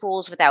in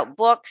schools without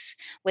books,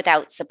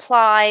 without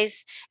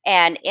supplies,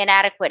 and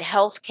inadequate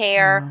health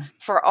care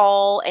for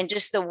all, and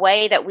just the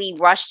way that we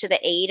rush to the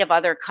aid of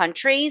other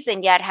countries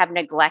and yet have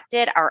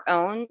neglected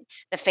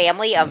the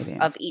family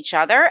of each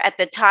other at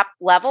the top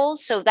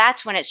levels. So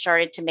that's when it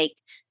started to make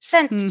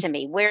sense to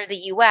me, where the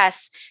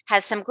U.S.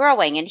 has some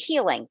growing and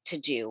healing to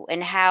do,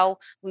 and how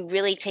we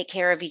really take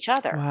care of each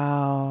other.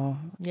 Wow.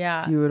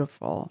 Yeah.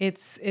 Beautiful.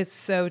 It's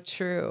so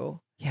true.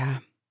 Yeah.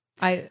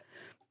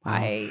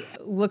 I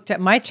looked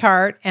at my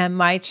chart, and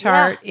my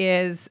chart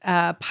is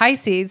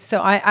Pisces.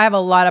 So I have a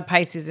lot of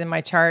Pisces in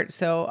my chart.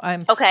 So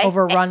I'm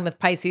overrun with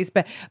Pisces,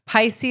 but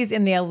Pisces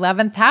in the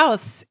 11th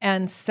house.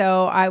 And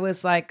so I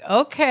was like,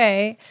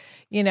 okay,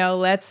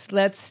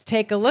 let's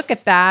take a look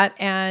at that.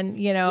 And,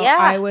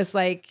 I was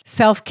like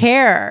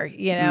self-care,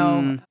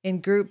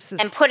 in groups.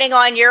 And putting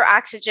on your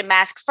oxygen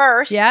mask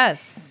first.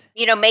 Yes.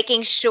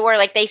 Making sure,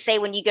 like they say,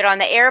 when you get on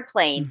the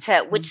airplane,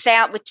 which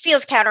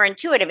feels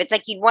counterintuitive. It's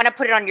like you'd want to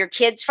put it on your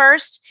kids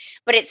first,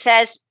 but it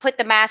says put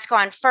the mask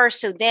on first,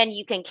 so then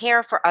you can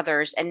care for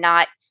others and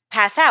not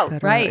pass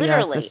out, right?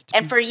 Literally. Yes,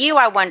 and for you,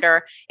 I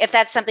wonder if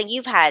that's something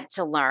you've had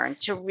to learn,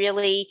 to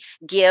really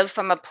give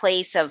from a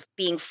place of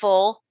being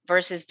full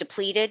versus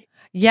depleted.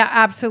 Yeah,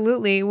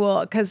 absolutely.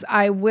 Well, because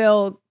I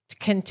will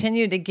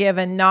continue to give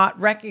and not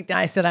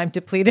recognize that I'm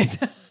depleted.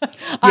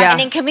 Yeah.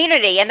 And in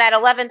community, in that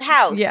 11th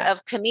house Yeah.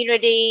 of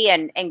community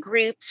and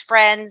groups,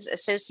 friends,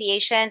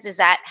 associations, has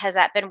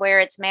that been where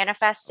it's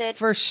manifested?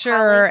 For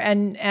sure.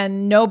 Holly?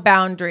 And no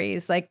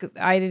boundaries. Like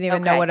I didn't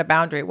even know Okay. what a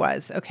boundary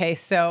was. Okay.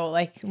 So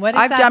like what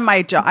is I've that? done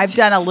my job. I've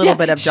done a little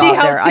bit of She job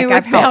helps there. me with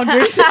I've helped.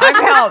 boundaries. I've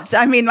helped.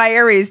 I mean, my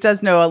Aries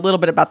does know a little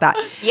bit about that.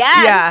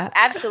 Yes, Yeah.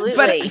 absolutely.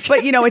 But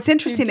it's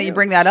interesting that you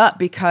bring that up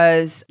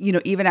because,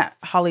 even at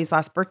Holly's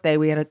last birthday,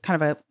 we had a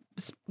kind of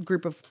a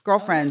group of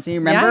girlfriends. And you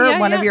remember Yeah,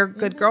 one of yeah. your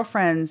good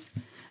girlfriends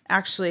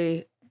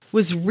actually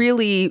was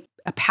really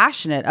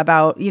passionate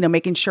about,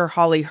 making sure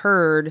Holly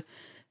heard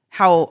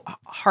how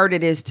hard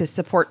it is to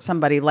support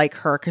somebody like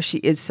her because she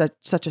is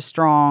such a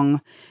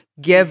strong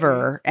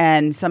giver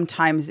and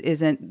sometimes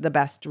isn't the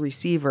best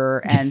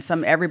receiver, and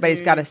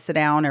everybody's got to sit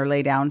down or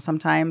lay down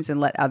sometimes and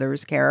let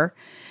others care.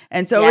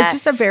 And so it was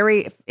just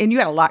and you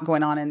had a lot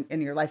going on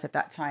in your life at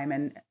that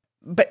time.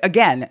 But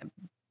again,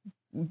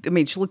 I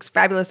mean, she looks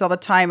fabulous all the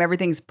time.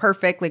 Everything's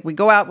perfect. Like we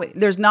go out,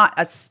 there's not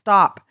a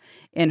stop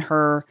in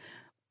her.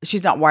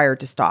 She's not wired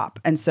to stop.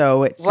 And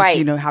so it's just,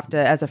 have to,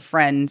 as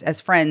friends,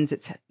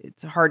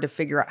 it's hard to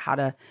figure out how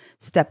to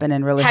step in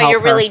and really help how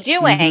you're her. really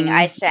doing, Mhm.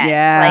 I sense.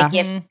 Yeah. Like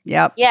if,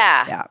 Yep.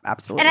 yeah. Yeah,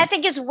 absolutely. And I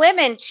think as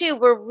women too,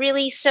 we're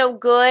really so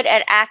good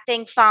at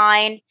acting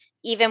fine,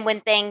 even when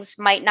things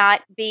might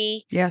not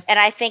be. Yes. And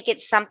I think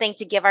it's something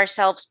to give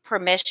ourselves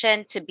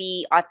permission to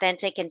be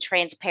authentic and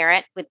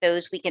transparent with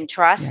those we can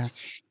trust.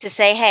 Yes. To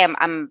say, hey,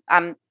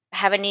 I'm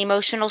having an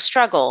emotional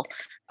struggle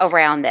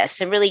around this,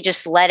 and really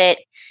just let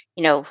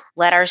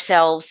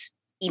ourselves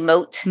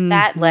emote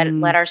that,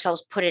 let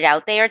ourselves put it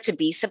out there to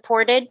be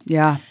supported.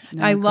 Yeah.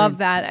 No, I love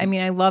that. I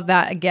mean, I love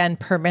that. Again,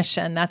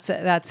 permission.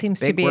 That seems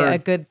to Big be word. a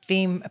good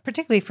theme,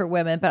 particularly for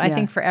women, but I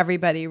think for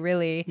everybody,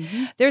 really.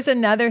 Mm-hmm. There's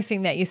another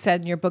thing that you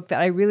said in your book that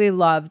I really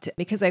loved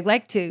because I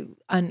like to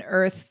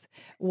unearth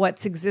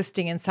what's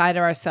existing inside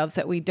of ourselves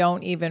that we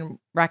don't even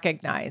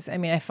recognize. I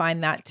mean, I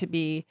find that to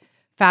be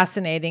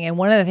fascinating. And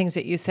one of the things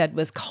that you said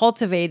was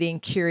cultivating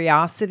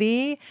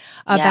curiosity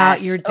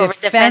about your over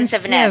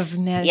defensiveness.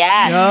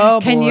 Yes. Oh,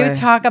 Can you boy.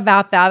 talk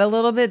about that a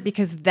little bit?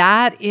 Because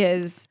that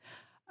is,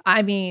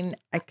 I mean,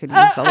 I could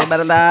use a little bit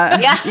of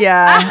that. Yeah.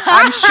 Yeah.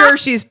 I'm sure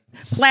she's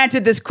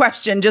planted this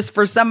question just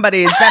for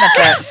somebody's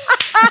benefit.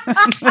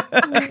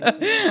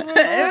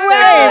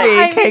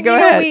 Maybe. Okay, go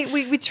ahead.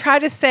 We try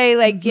to say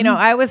like,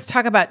 I always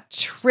talk about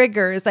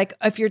triggers. Like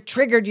if you're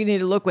triggered, you need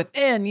to look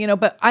within,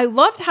 but I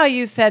loved how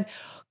you said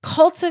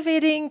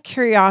cultivating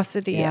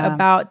curiosity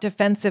about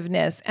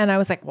defensiveness. And I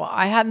was like, well,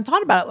 I hadn't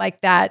thought about it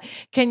like that.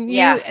 Can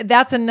you,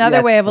 that's another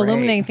That's way of great.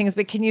 illuminating things,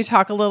 but can you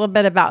talk a little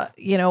bit about,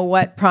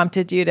 what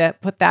prompted you to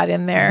put that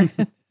in there?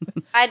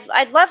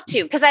 I'd love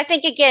to, because I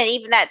think, again,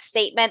 even that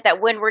statement that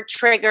when we're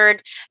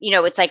triggered,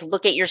 it's like,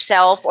 look at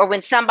yourself, or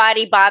when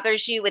somebody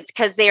bothers you, it's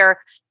because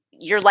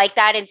you're like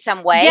that in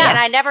some way. Yes. And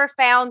I never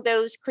found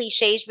those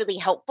cliches really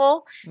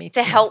helpful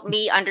to help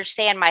me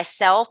understand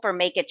myself or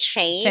make a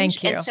change.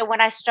 Thank you. And so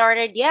when I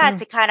started,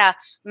 to kind of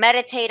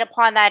meditate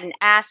upon that and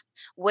ask,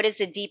 what is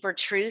the deeper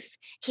truth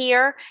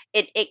here?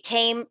 It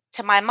came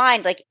to my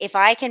mind, like, if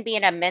I can be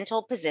in a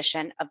mental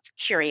position of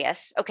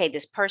curious, okay,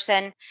 this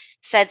person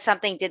said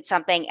something, did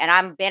something, and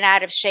I'm been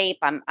out of shape,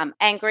 I'm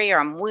angry, or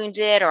I'm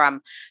wounded, or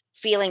I'm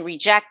feeling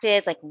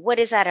rejected. Like, what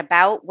is that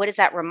about? What does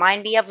that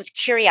remind me of? With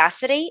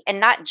curiosity and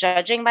not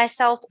judging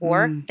myself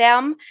or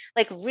them,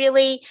 like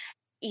really,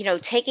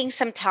 taking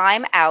some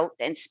time out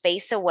and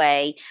space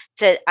away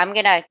I'm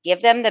going to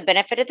give them the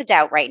benefit of the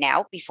doubt right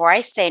now before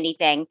I say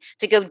anything,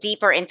 to go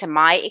deeper into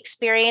my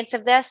experience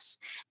of this.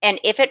 And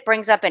if it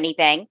brings up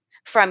anything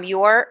from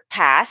your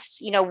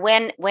past,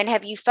 when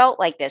have you felt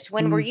like this?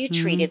 When were you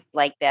treated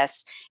like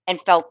this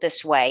and felt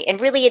this way? And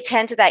really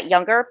attend to that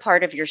younger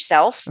part of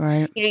yourself.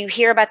 Right. You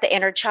hear about the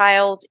inner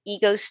child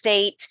ego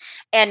state.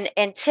 And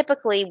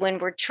typically when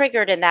we're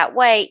triggered in that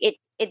way,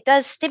 it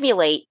does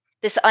stimulate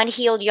this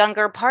unhealed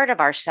younger part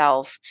of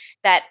ourselves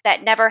that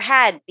never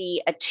had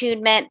the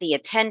attunement, the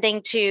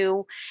attending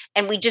to,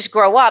 and we just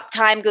grow up,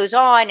 time goes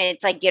on, and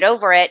it's like, get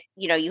over it.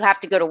 You have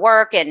to go to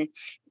work and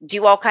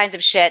do all kinds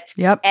of shit.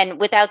 Yep. And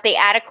without the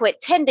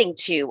adequate tending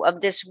to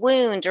of this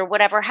wound or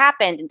whatever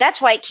happened. That's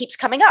why it keeps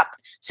coming up,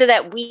 so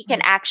that we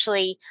can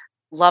actually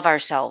love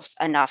ourselves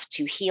enough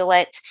to heal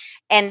it.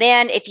 And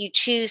then if you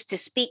choose to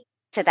speak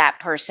to that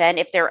person,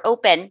 if they're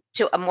open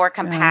to a more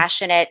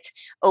compassionate,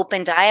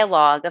 open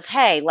dialogue of,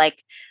 hey,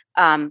 like,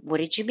 what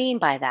did you mean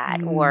by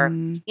that? Or,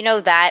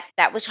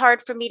 that was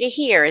hard for me to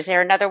hear. Is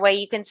there another way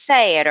you can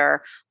say it?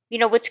 Or,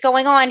 what's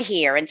going on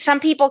here? And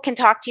some people can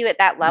talk to you at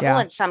that level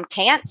and some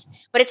can't,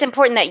 but it's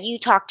important that you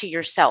talk to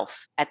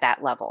yourself at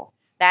that level.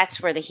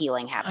 That's where the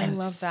healing I happens.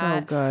 love So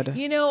that. good.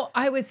 You know,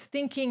 I was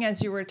thinking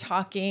as you were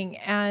talking,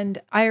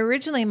 and my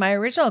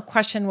original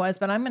question was,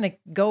 but I'm going to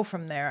go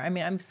from there. I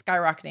mean, I'm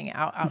skyrocketing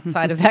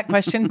outside of that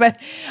question, but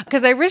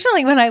because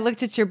originally when I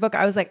looked at your book,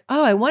 I was like,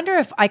 oh, I wonder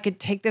if I could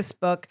take this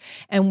book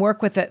and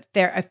work with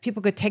if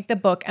people could take the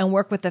book and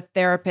work with a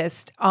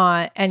therapist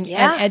and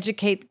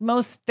educate.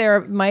 Most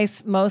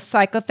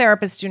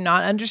psychotherapists do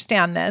not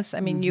understand this. I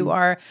mean, you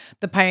are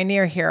the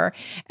pioneer here,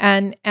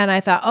 and I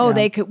thought,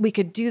 we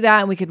could do that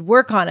and we could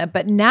work on it.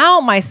 But now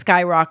my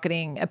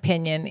skyrocketing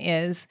opinion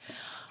is,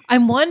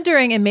 I'm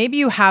wondering, and maybe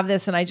you have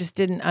this and I just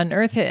didn't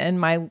unearth it in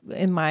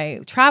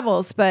my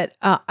travels, but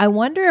I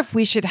wonder if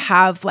we should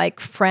have like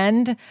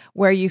friend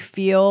where you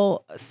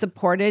feel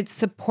supported,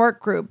 support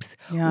groups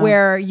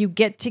where you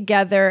get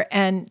together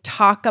and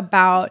talk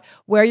about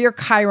where your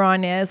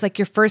Chiron is, like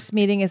your first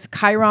meeting is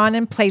Chiron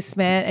and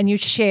placement, and you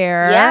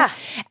share. Yeah.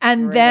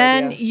 And Great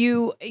then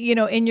idea. you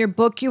know, in your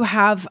book, you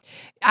have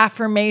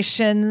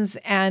affirmations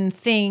and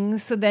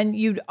things. So then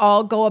you'd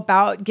all go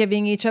about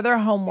giving each other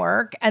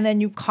homework, and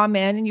then you come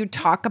in and you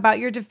talk about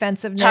your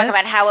defensiveness. Talk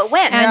about how it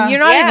went. And you're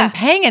not even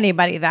paying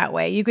anybody that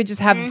way. You could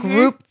just have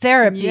group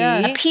therapy.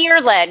 A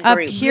peer-led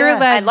group. A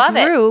peer-led I love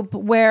group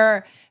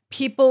where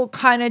people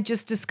kind of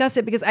just discuss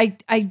it, because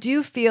I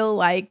do feel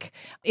like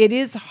it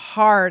is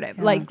hard. Yeah.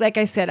 Like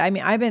I said, I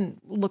mean, I've been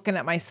looking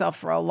at myself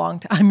for a long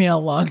time. I mean, a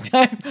long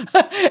time.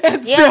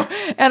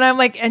 And I'm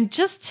like, and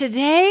just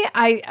today,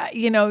 I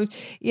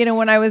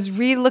when I was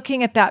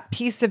re-looking at that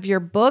piece of your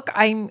book,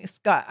 I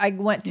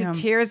went to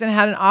tears and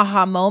had an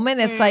aha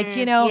moment. It's like,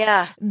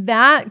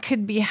 that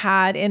could be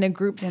had in a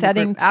group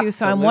setting too. Absolutely.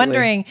 So I'm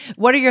wondering,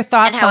 what are your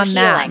thoughts on healing.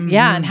 that?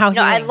 Yeah. And how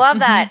healing. I love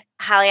that.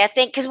 Holly, I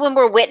think because when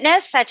we're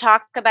witnessed, I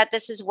talk about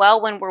this as well,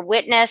 when we're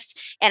witnessed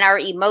and our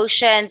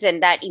emotions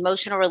and that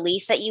emotional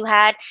release that you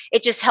had,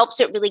 it just helps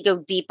it really go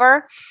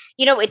deeper.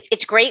 You know,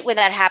 it's great when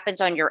that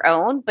happens on your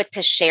own, but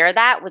to share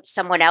that with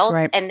someone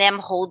else and them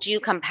hold you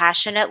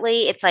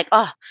compassionately, it's like,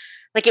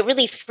 like it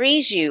really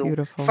frees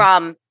you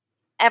from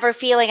ever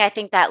feeling, I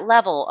think, that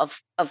level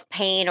of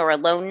pain or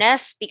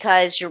aloneness,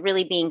 because you're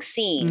really being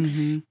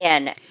seen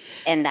in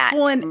that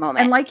moment.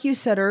 And like you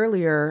said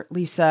earlier,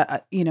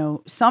 Lisa,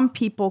 some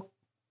people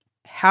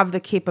have the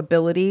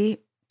capability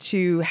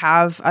to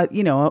have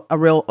a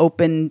real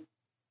open,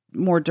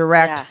 more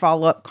direct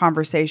follow-up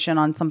conversation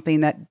on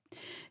something that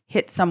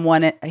hit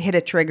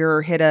a trigger,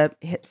 or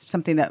hit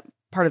something that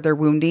part of their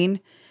wounding.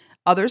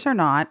 Others are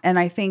not. And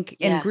I think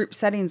in group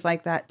settings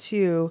like that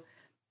too,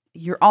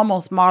 you're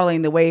almost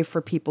modeling the way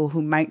for people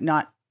who might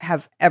not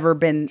have ever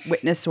been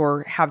witnessed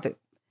or have the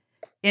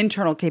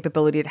internal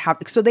capability to have,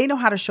 so they know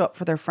how to show up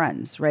for their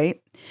friends,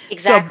 right?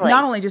 Exactly. So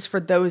not only just for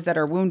those that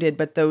are wounded,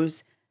 but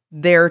those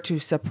there to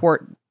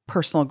support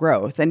personal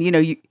growth. And,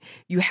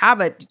 you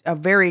have a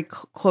very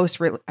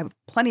close, I have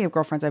plenty of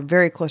girlfriends, I have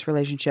very close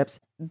relationships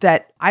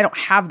that I don't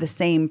have the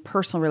same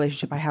personal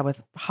relationship I have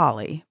with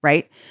Holly,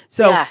 right?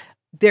 So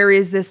there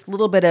is this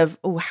little bit of,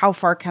 how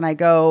far can I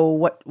go?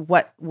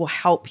 What will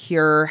help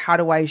here? How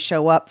do I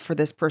show up for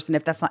this person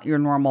if that's not your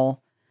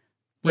normal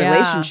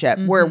relationship?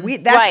 Where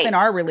that's been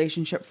our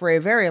relationship for a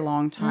very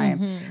long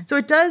time. So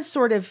it does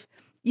sort of,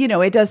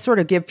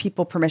 give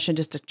people permission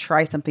just to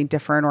try something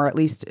different, or at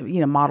least,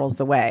 models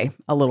the way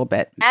a little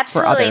bit.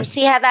 Absolutely. For others. And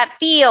see how that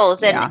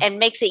feels and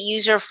makes it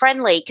user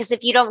friendly. Because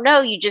if you don't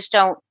know, you just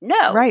don't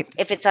know. Right.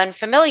 If it's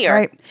unfamiliar.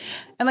 Right.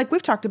 And like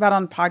we've talked about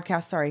on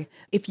podcasts,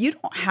 if you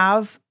don't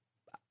have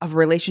a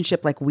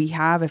relationship like we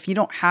have, if you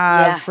don't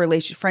have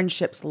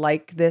friendships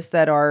like this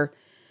that are,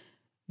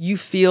 you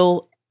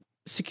feel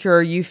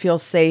secure, you feel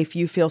safe,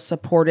 you feel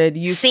supported,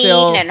 you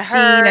feel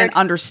seen and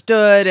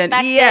understood,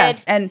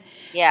 respected.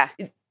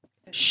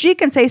 She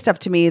can say stuff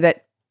to me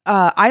that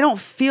I don't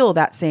feel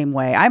that same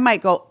way. I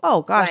might go,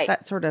 oh gosh,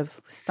 that sort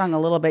of stung a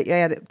little bit.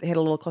 Yeah, that hit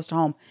a little close to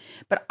home.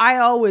 But I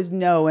always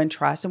know and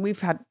trust, and we've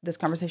had this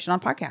conversation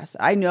on podcasts.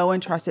 I know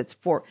and trust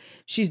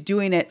she's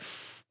doing it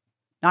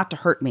not to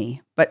hurt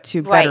me, but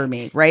to better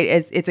me, right?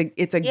 It's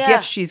a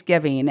gift she's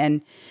giving.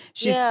 And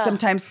she's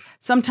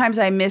sometimes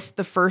I miss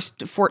the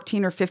first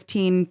 14 or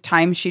 15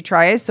 times she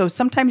tries. So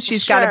sometimes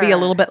she's got to be a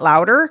little bit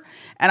louder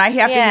and I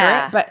have to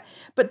hear it.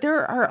 But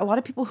there are a lot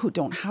of people who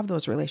don't have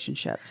those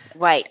relationships.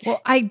 Right.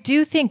 Well, I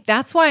do think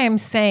that's why I'm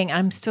saying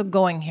I'm still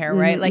going here,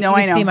 right? Like no,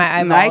 you can see my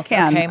eyeballs.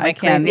 I can.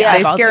 Crazy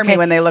They scare me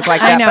when they look like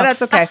that, but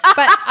that's okay.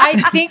 But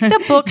I think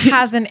the book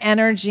has an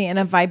energy and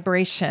a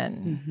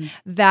vibration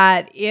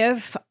that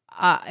if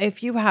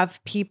you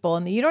have people,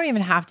 and you don't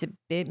even have to,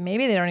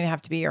 maybe they don't even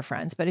have to be your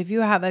friends, but if you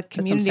have a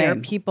community or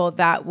people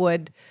that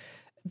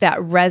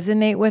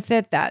resonate with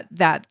it,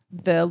 that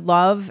the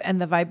love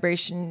and the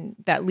vibration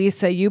that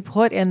Lisa, you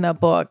put in the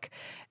book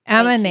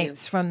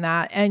emanates from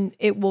that, and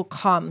it will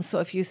come. So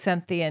if you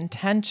sent the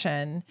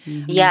intention,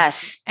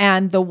 yes.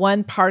 And the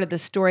one part of the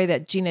story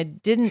that Gina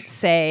didn't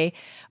say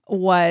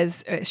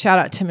was, shout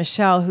out to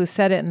Michelle who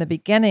said it in the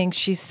beginning.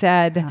 She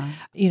said,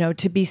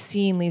 to be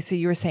seen, Lisa,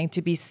 you were saying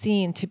to be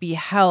seen, to be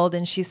held.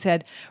 And she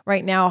said,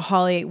 right now,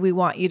 Holly, we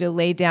want you to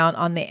lay down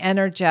on the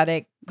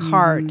energetic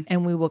cart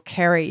and we will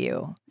carry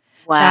you.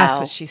 That's Wow.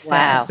 what she said.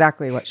 That's Wow.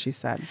 exactly what she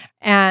said.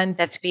 And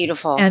That's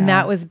beautiful. and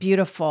Yeah. that was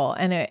beautiful.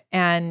 And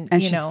And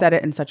you she know, said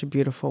it in such a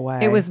beautiful way.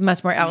 it was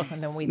much more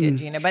eloquent than we did,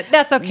 Gina, but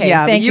that's okay.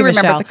 Yeah, but Thank you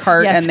remember Michelle. the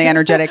cart Yes. and the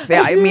energetic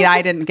thing. I mean,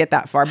 I didn't get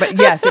that far, but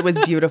yes, it was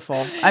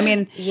beautiful. I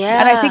mean, Yeah.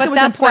 and I think But it was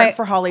that's important why-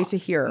 for Holly to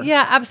hear.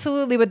 Yeah,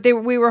 absolutely. But they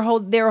were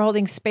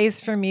holding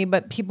space for me,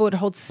 but people would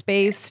hold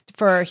space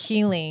for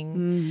healing.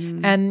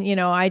 Mm-hmm. And, you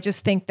know, I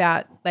just think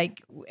that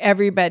like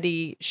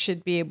everybody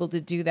should be able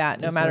to do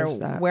that no matter Deserves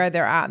that. where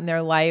they're at in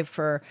their life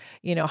or,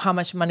 you know, how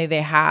much money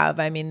they have.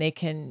 I mean, they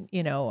can,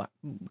 you know,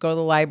 go to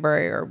the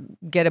library or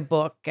get a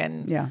book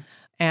and Yeah.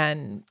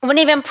 Wouldn't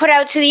even put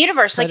out to the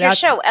universe, like Put your out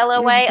to- show,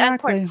 LOA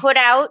Exactly. Uncourt. Put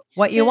out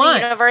what to you the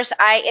want. universe.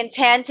 I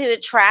intend to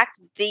attract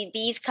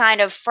these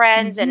kind of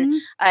friends and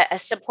a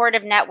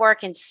supportive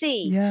network and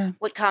see Yeah.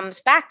 what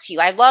comes back to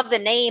you. I love the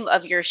name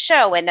of your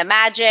show and the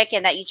magic,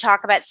 and that you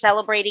talk about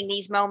celebrating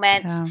these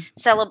moments. Yeah.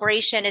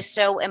 Celebration is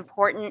so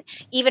important,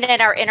 even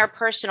in our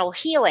interpersonal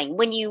healing.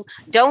 When you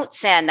don't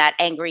send that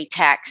angry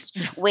text,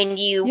 when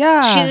you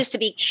Yeah. choose to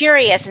be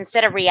curious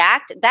instead of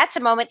react, that's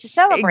a moment to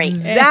celebrate.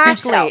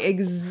 Exactly. yourself.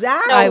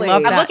 Exactly. I love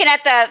I'm that. looking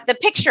at the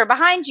picture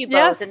behind you both,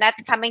 Yes. and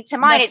that's coming to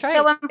mind. That's It's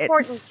so right.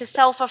 important It's- to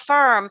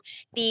self-affirm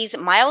these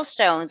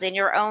milestones in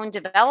your own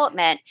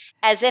development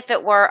as if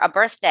it were a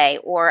birthday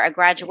or a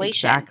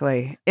graduation.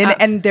 Exactly.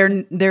 And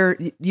they're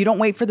you don't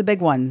wait for the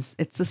big ones.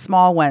 It's the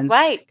small ones.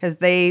 Right. Because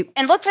they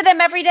And look for them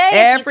every day. if you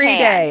every can.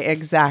 day.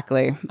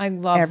 Exactly. I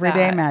love Everyday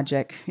that.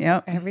 magic.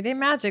 Yep. Everyday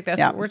magic. That's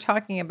Yeah. what we're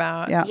talking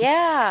about. Yeah.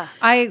 Yeah.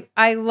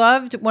 I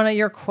loved one of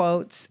your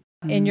quotes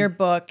in Mhm. your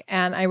book,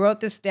 and I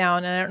wrote this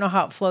down, and I don't know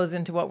how it flows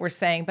into what we're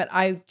saying, but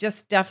I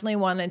just definitely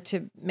wanted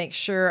to make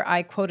sure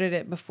I quoted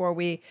it before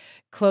we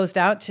closed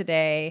out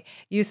today.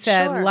 You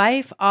said, Sure.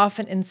 life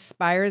often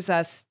inspires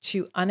us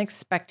to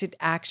unexpected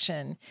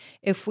action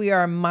if we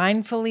are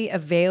mindfully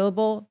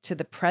available to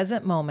the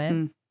present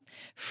moment,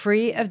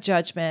 free of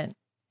judgment,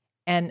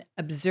 and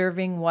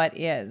observing what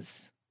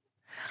is.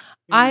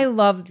 I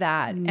love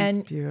that.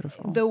 And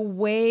Beautiful. the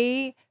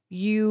way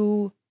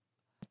you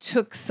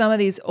took some of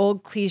these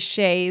old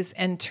cliches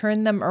and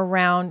turned them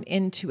around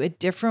into a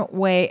different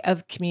way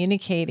of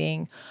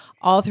communicating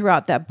all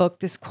throughout that book.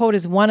 This quote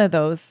is one of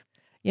those,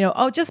 you know,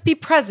 oh, just be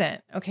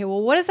present. Okay,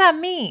 well, what does that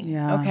mean?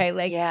 Yeah. Okay,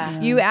 like Yeah.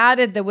 you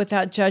added the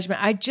without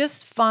judgment. I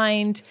just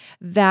find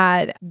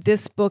that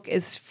this book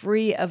is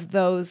free of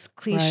those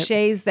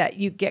cliches that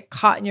you get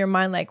caught in your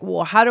mind, like,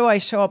 well, how do I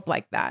show up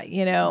like that?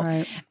 You know,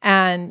 Right.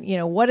 and, you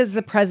know, what is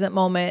the present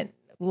moment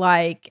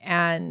like?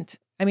 And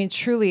I mean,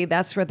 truly,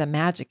 that's where the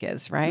magic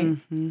is, right?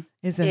 Mhm.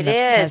 Is in It the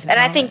is. present And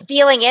I moment. think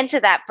feeling into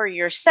that for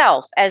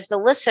yourself as the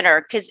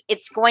listener, because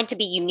it's going to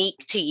be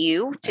unique to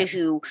you, to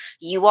who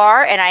you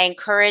are. And I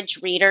encourage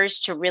readers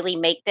to really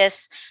make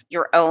this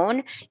your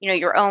own, you know,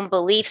 your own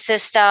belief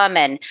system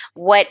and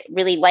what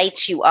really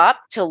lights you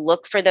up to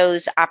look for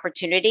those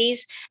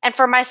opportunities. And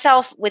for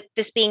myself, with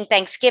this being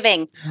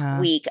Thanksgiving Yeah.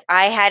 week,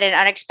 I had an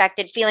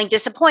unexpected feeling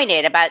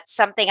disappointed about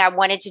something I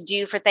wanted to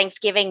do for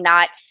Thanksgiving.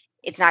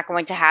 It's not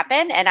going to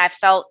happen. And I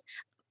felt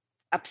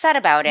upset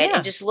about it Yeah.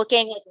 and just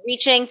looking, like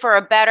reaching for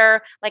a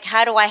better, like,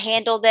 how do I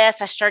handle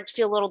this? I started to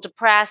feel a little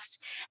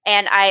depressed.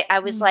 And I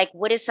was like,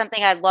 what is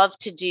something I love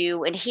to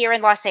do? And here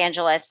in Los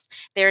Angeles,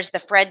 there's the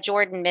Fred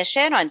Jordan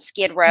Mission on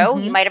Skid Row.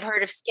 You Mhm. might have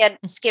heard of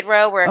Skid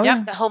Row, where Oh,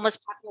 yeah. the homeless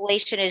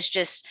population is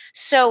just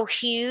so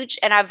huge.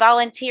 And I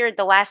volunteered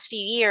the last few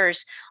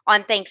years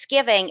on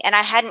Thanksgiving, and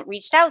I hadn't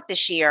reached out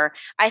this year.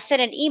 I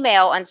sent an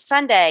email on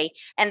Sunday,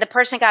 and the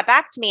person got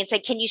back to me and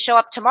said, can you show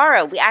up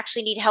tomorrow? We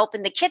actually need help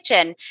in the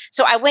kitchen.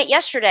 So I went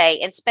yesterday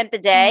and spent the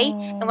day.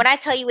 And when I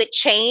tell you it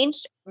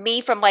changed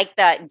me from like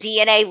the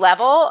DNA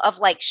level of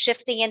like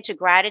shifting into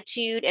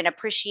gratitude and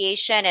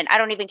appreciation, and I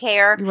don't even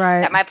care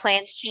Right. that my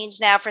plans changed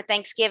now for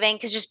Thanksgiving,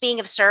 because just being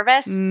of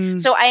service. Mm.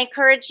 So I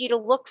encourage you to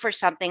look for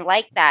something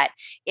like that.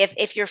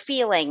 If you're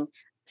feeling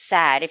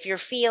sad, if you're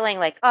feeling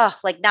like, oh,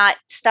 like not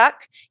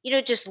stuck, you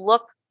know, just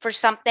look for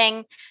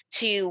something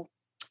to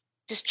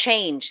just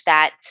change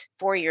that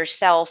for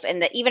yourself.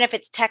 And that even if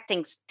it's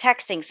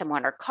texting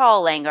someone or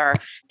calling or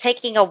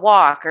taking a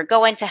walk or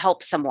going to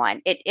help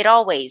someone, it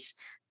always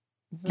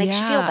makes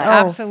you feel Yeah, better. Oh,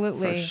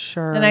 absolutely. for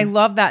sure. And I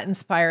love that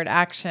inspired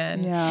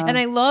action. Yeah. And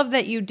I love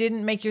that you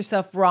didn't make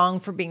yourself wrong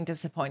for being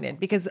disappointed,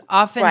 because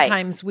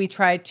oftentimes we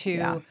try to,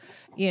 Yeah.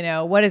 you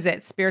know, what is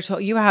it? Spiritual.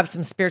 You have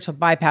some spiritual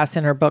bypass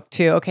in her book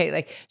too. Okay.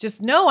 Like,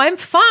 just no, I'm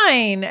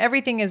fine.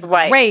 Everything is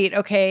Right. great.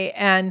 Okay.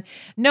 And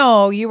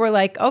no, you were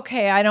like,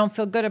 okay, I don't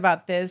feel good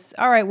about this.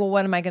 All right. Well,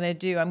 what am I going to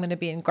do? I'm going to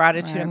be in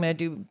gratitude. Right. I'm going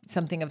to do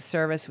something of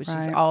service, which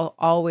is Right.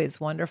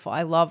 always wonderful.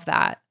 I love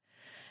that.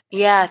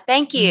 Yeah,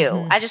 thank you.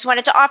 Mhm. I just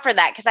wanted to offer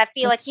that because I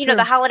feel That's like, you know,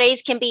 the true.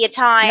 holidays can be a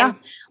time Yeah,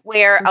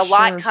 where for a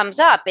lot sure. comes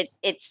up.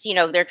 It's, you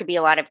know, there could be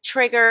a lot of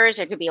triggers,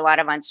 there could be a lot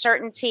of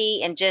uncertainty,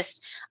 and just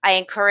I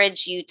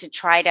encourage you to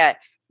try to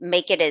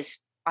make it as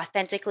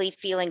authentically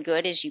feeling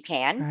good as you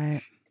can.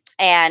 Right.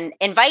 And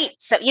invite,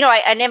 so you know,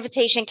 an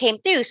invitation came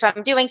through, so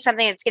I'm doing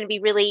something that's going to be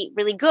really,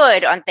 really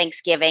good on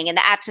Thanksgiving in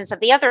the absence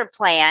of the other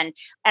plan.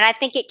 And I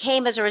think it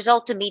came as a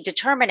result of me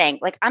determining,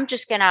 like, I'm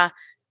just gonna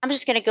I'm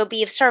just going to go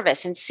be of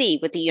service and see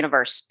what the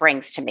universe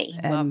brings to me.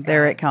 And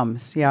there it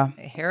comes. Yeah.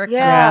 Here it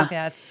Yeah. comes.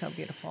 Yeah, it's so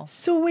beautiful.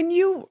 So when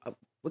you,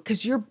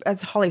 because you're,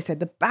 as Holly said,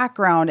 the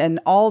background and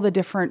all the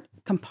different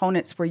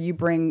components where you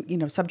bring,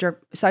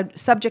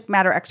 subject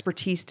matter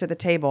expertise to the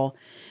table,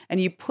 and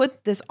you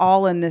put this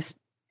all in this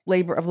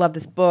labor of love,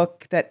 this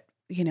book that,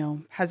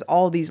 has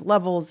all these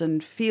levels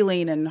and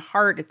feeling and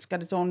heart. It's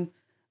got its own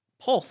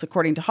pulse,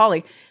 according to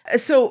Holly.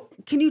 So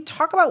can you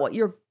talk about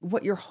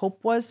what your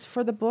hope was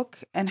for the book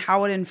and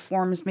how it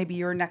informs maybe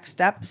your next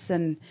steps?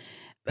 And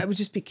I would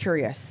just be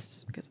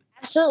curious because.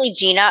 Absolutely,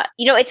 Gina.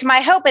 It's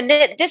my hope, and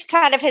this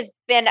kind of has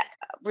been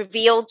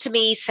revealed to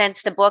me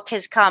since the book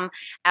has come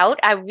out.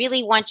 I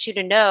really want you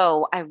to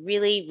know, I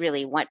really,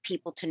 really want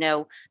people to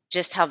know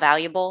just how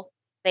valuable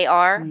they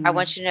are. Mm. I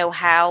want you to know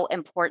how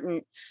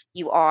important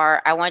you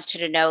are. I want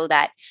you to know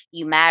that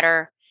you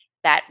matter,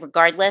 that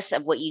regardless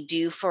of what you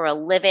do for a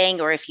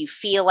living, or if you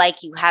feel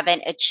like you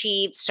haven't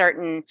achieved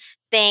certain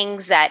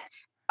things that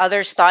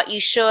others thought you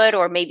should,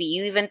 or maybe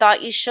you even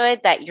thought you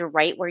should, that you're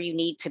right where you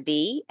need to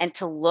be, and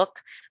to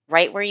look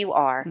right where you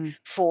are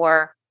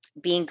for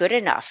being good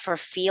enough, for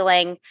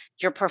feeling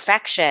your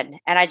perfection.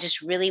 And I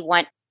just really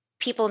want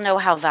people to know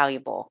how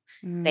valuable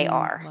they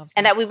are,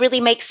 and that we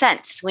really make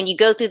sense when you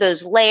go through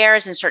those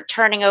layers and start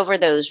turning over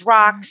those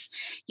rocks,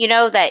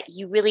 that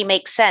you really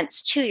make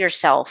sense to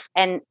yourself.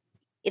 And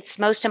it's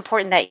most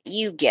important that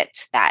you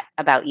get that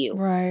about you.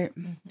 Right.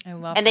 I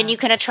love and then you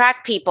can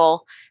attract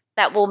people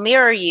that will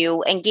mirror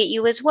you and get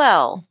you as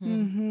well.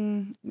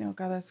 No,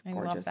 God, that's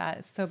gorgeous. I love that.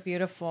 It's so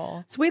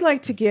beautiful. So we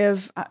like to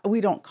give,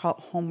 we don't call it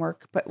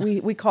homework, but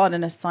we call it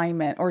an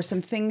assignment or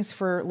some things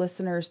for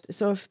listeners.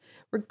 So if,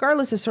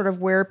 regardless of sort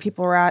of where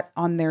people are at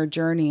on their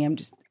journey,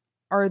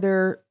 are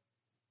there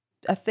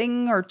a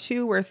thing or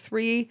two or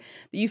three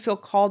that you feel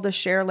called to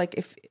share? Like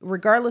if,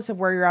 regardless of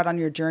where you're at on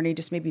your journey,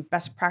 just maybe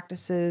best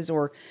practices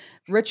or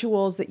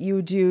rituals that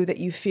you do that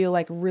you feel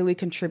like really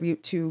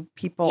contribute to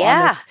people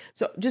on this.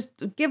 So just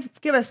give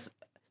us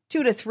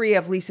 2 to 3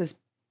 of Lisa's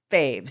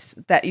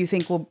faves that you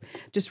think will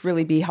just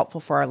really be helpful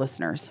for our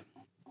listeners.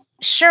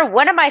 Sure.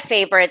 One of my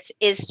favorites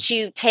is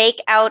to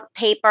take out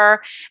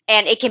paper,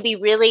 and it can be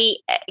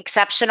really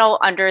exceptional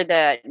under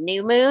the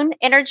new moon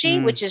energy,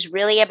 which is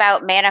really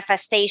about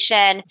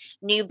manifestation,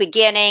 new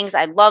beginnings.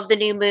 I love the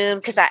new moon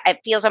because it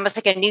feels almost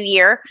like a new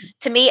year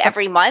to me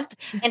every month.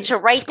 And to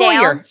write school down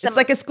year. It's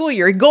like a school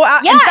year. Go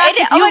out. Yeah, in fact,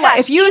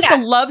 if you used to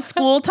Gina. love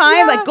school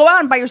time, like go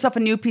out and buy yourself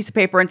a new piece of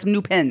paper and some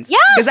new pens.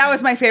 Yes. Because that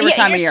was my favorite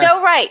time of year. You're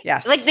so right.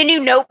 Yes. Like the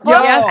new notebooks.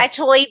 Yes. I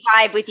totally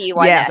vibe with you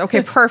on Yes. this.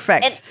 Okay.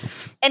 Perfect.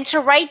 And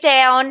to write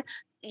down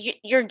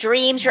your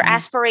dreams, your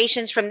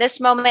aspirations from this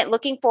moment,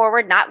 looking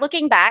forward, not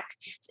looking back.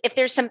 If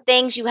there's some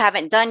things you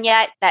haven't done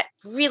yet that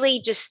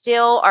really just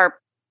still are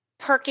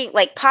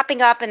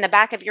popping up in the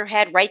back of your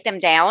head, write them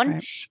down,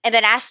 Right. and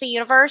then ask the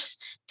universe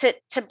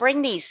to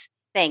bring these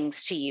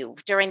things to you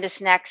during this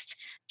next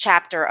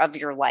chapter of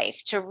your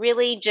life, to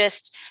really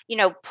just,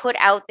 put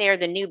out there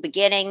the new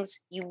beginnings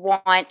you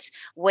want,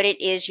 what it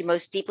is you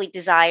most deeply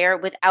desire,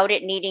 without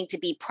it needing to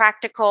be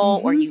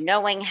practical or you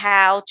knowing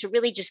how, to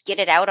really just get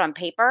it out on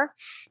paper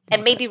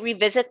and maybe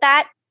revisit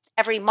that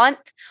every month,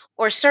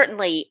 or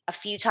certainly a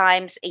few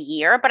times a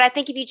year. But I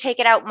think if you take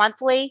it out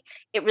monthly,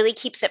 it really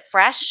keeps it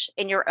fresh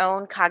in your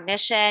own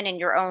cognition, in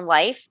your own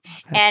life.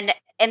 Okay.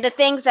 And the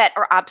things that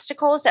are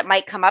obstacles that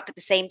might come up at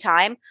the same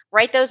time,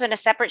 write those on a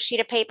separate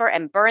sheet of paper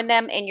and burn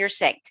them in your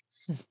sink.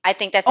 I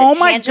think that's oh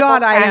my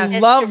God, I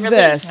love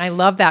this. I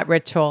love that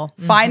ritual.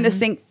 Find the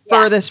sink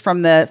furthest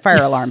from the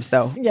fire alarms,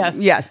 though.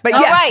 Yes. But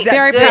right.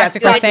 Very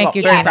practical. Thank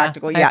you, Very Gina.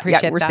 practical. I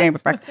appreciate we're that. staying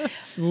with practical.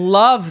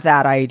 Love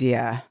that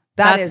idea.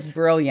 That's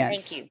brilliant.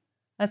 Thank you.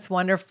 That's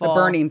wonderful. The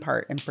burning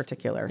part in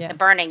particular. Yeah. The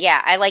burning.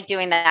 Yeah. I like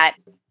doing that.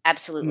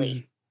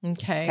 Absolutely.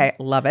 Okay.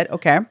 Love it.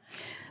 Okay.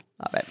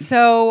 Love it.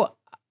 So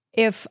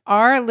if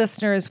our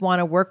listeners want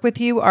to work with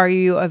you, are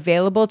you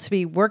available to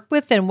be worked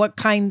with? And what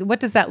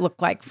does that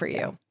look like for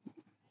you?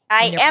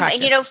 I am.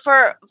 Practice? And,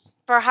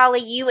 for Holly,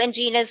 you and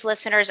Gina's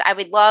listeners, I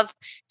would love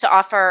to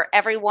offer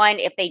everyone,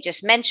 if they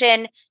just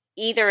mention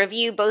either of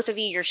you, both of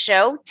you, your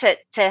show, to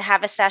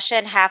have a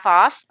session half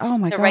off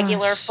the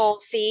regular full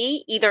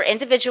fee, either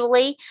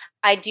individually.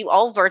 I do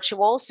all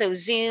virtual. So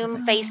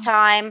Zoom,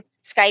 FaceTime,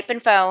 Skype,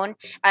 and phone.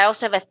 I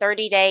also have a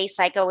 30-day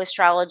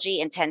psychoastrology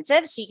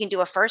intensive. So you can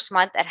do a first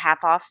month at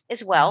half off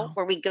as well,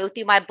 where we go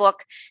through my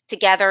book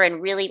together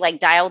and really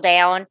dial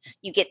down.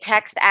 You get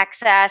text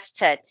access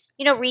to,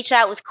 reach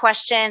out with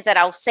questions that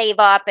I'll save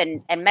up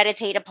and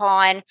meditate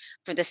upon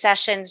for the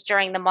sessions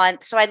during the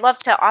month. So I'd love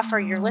to offer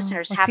your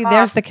listeners half off.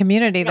 There's the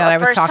community that I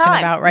was talking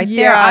about right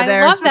there. I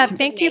love that.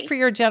 Thank you for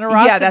your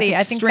generosity. Yeah,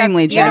 that's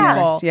extremely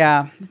generous.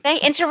 Yeah.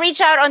 And to reach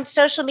out on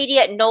social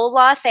media at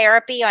NOLA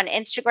Therapy on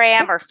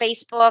Instagram or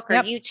Facebook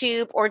or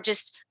YouTube, or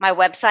just my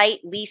website,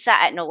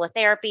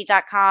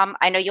 lisa@nolatherapy.com.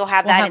 I know you'll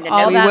have that in the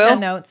all notes. that in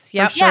the notes.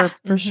 Yep.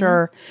 For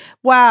sure.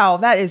 Wow.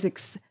 That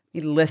is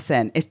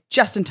listen, it's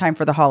just in time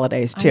for the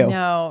holidays too. I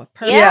know.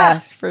 Perfect.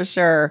 Yes, for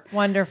sure.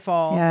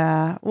 Wonderful.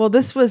 Yeah. Well,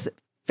 this was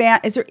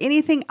Is there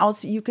anything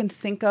else you can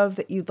think of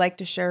that you'd like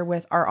to share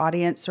with our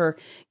audience, or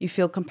you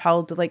feel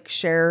compelled to like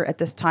share at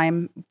this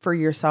time for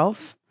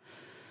yourself?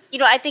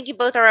 I think you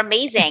both are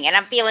amazing, and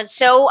I'm feeling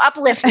so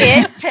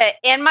uplifted to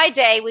end my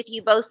day with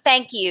you both.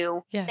 Thank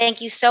you. Yes. Thank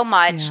you so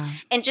much. Yeah.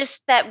 And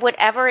just that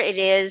whatever it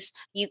is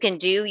you can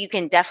do, you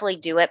can definitely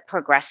do it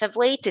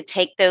progressively to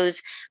take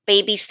those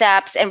baby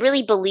steps and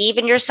really believe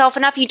in yourself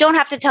enough. You don't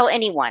have to tell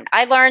anyone.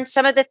 I learned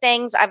some of the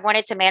things I've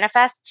wanted to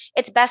manifest.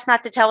 It's best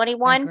not to tell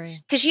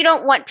anyone because you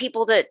don't want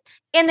people to,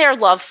 in their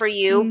love for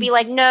you, be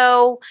like,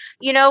 no,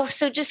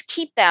 so just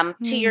keep them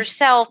to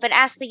yourself and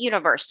ask the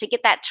universe to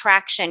get that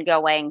traction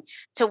going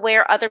to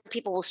where other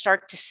people will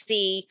start to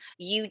see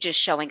you just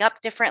showing up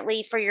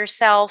differently for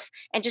yourself,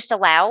 and just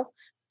allow,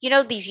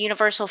 these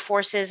universal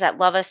forces that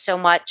love us so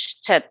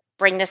much to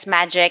bring this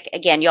magic,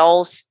 again,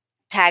 y'all's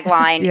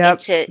tagline,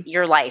 into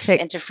your life,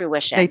 into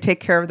fruition. They take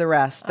care of the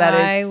rest.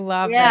 That is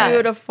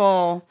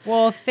beautiful.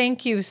 Well,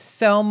 thank you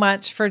so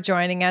much for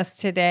joining us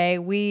today.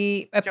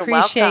 We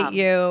appreciate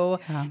you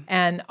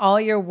and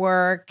all your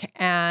work,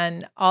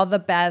 and all the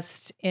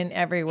best in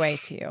every way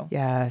to you.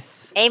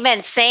 Yes.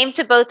 Amen. Same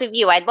to both of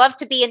you. I'd love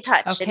to be in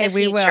touch in the future.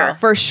 We will.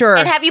 For sure.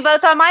 And have you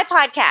both on my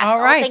podcast.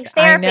 All right. All Things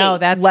Therapy. I know,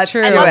 that's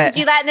true. I'd love to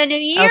do that in the new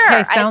year.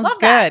 Okay, sounds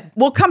good. That.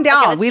 We'll come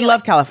down. We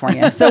love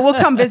California. So we'll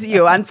come visit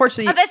you.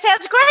 Unfortunately. That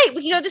sounds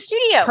great. We can go to the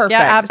studio. Perfect.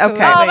 Yeah,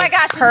 absolutely. Okay. Oh my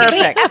gosh.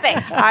 Perfect.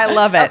 I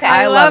love it. Okay.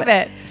 I love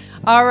it.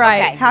 All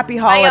right. Okay. Happy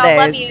holidays.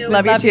 Love you.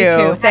 Love you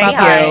too. Thank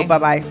you.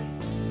 Bye-bye.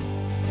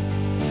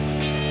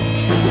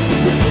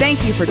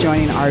 Thank you for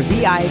joining our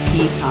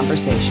VIP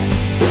conversation.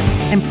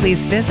 And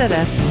please visit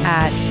us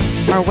at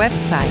our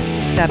website,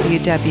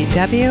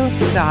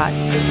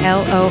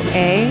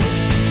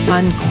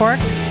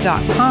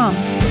 www.loauncork.com.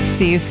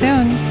 See you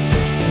soon.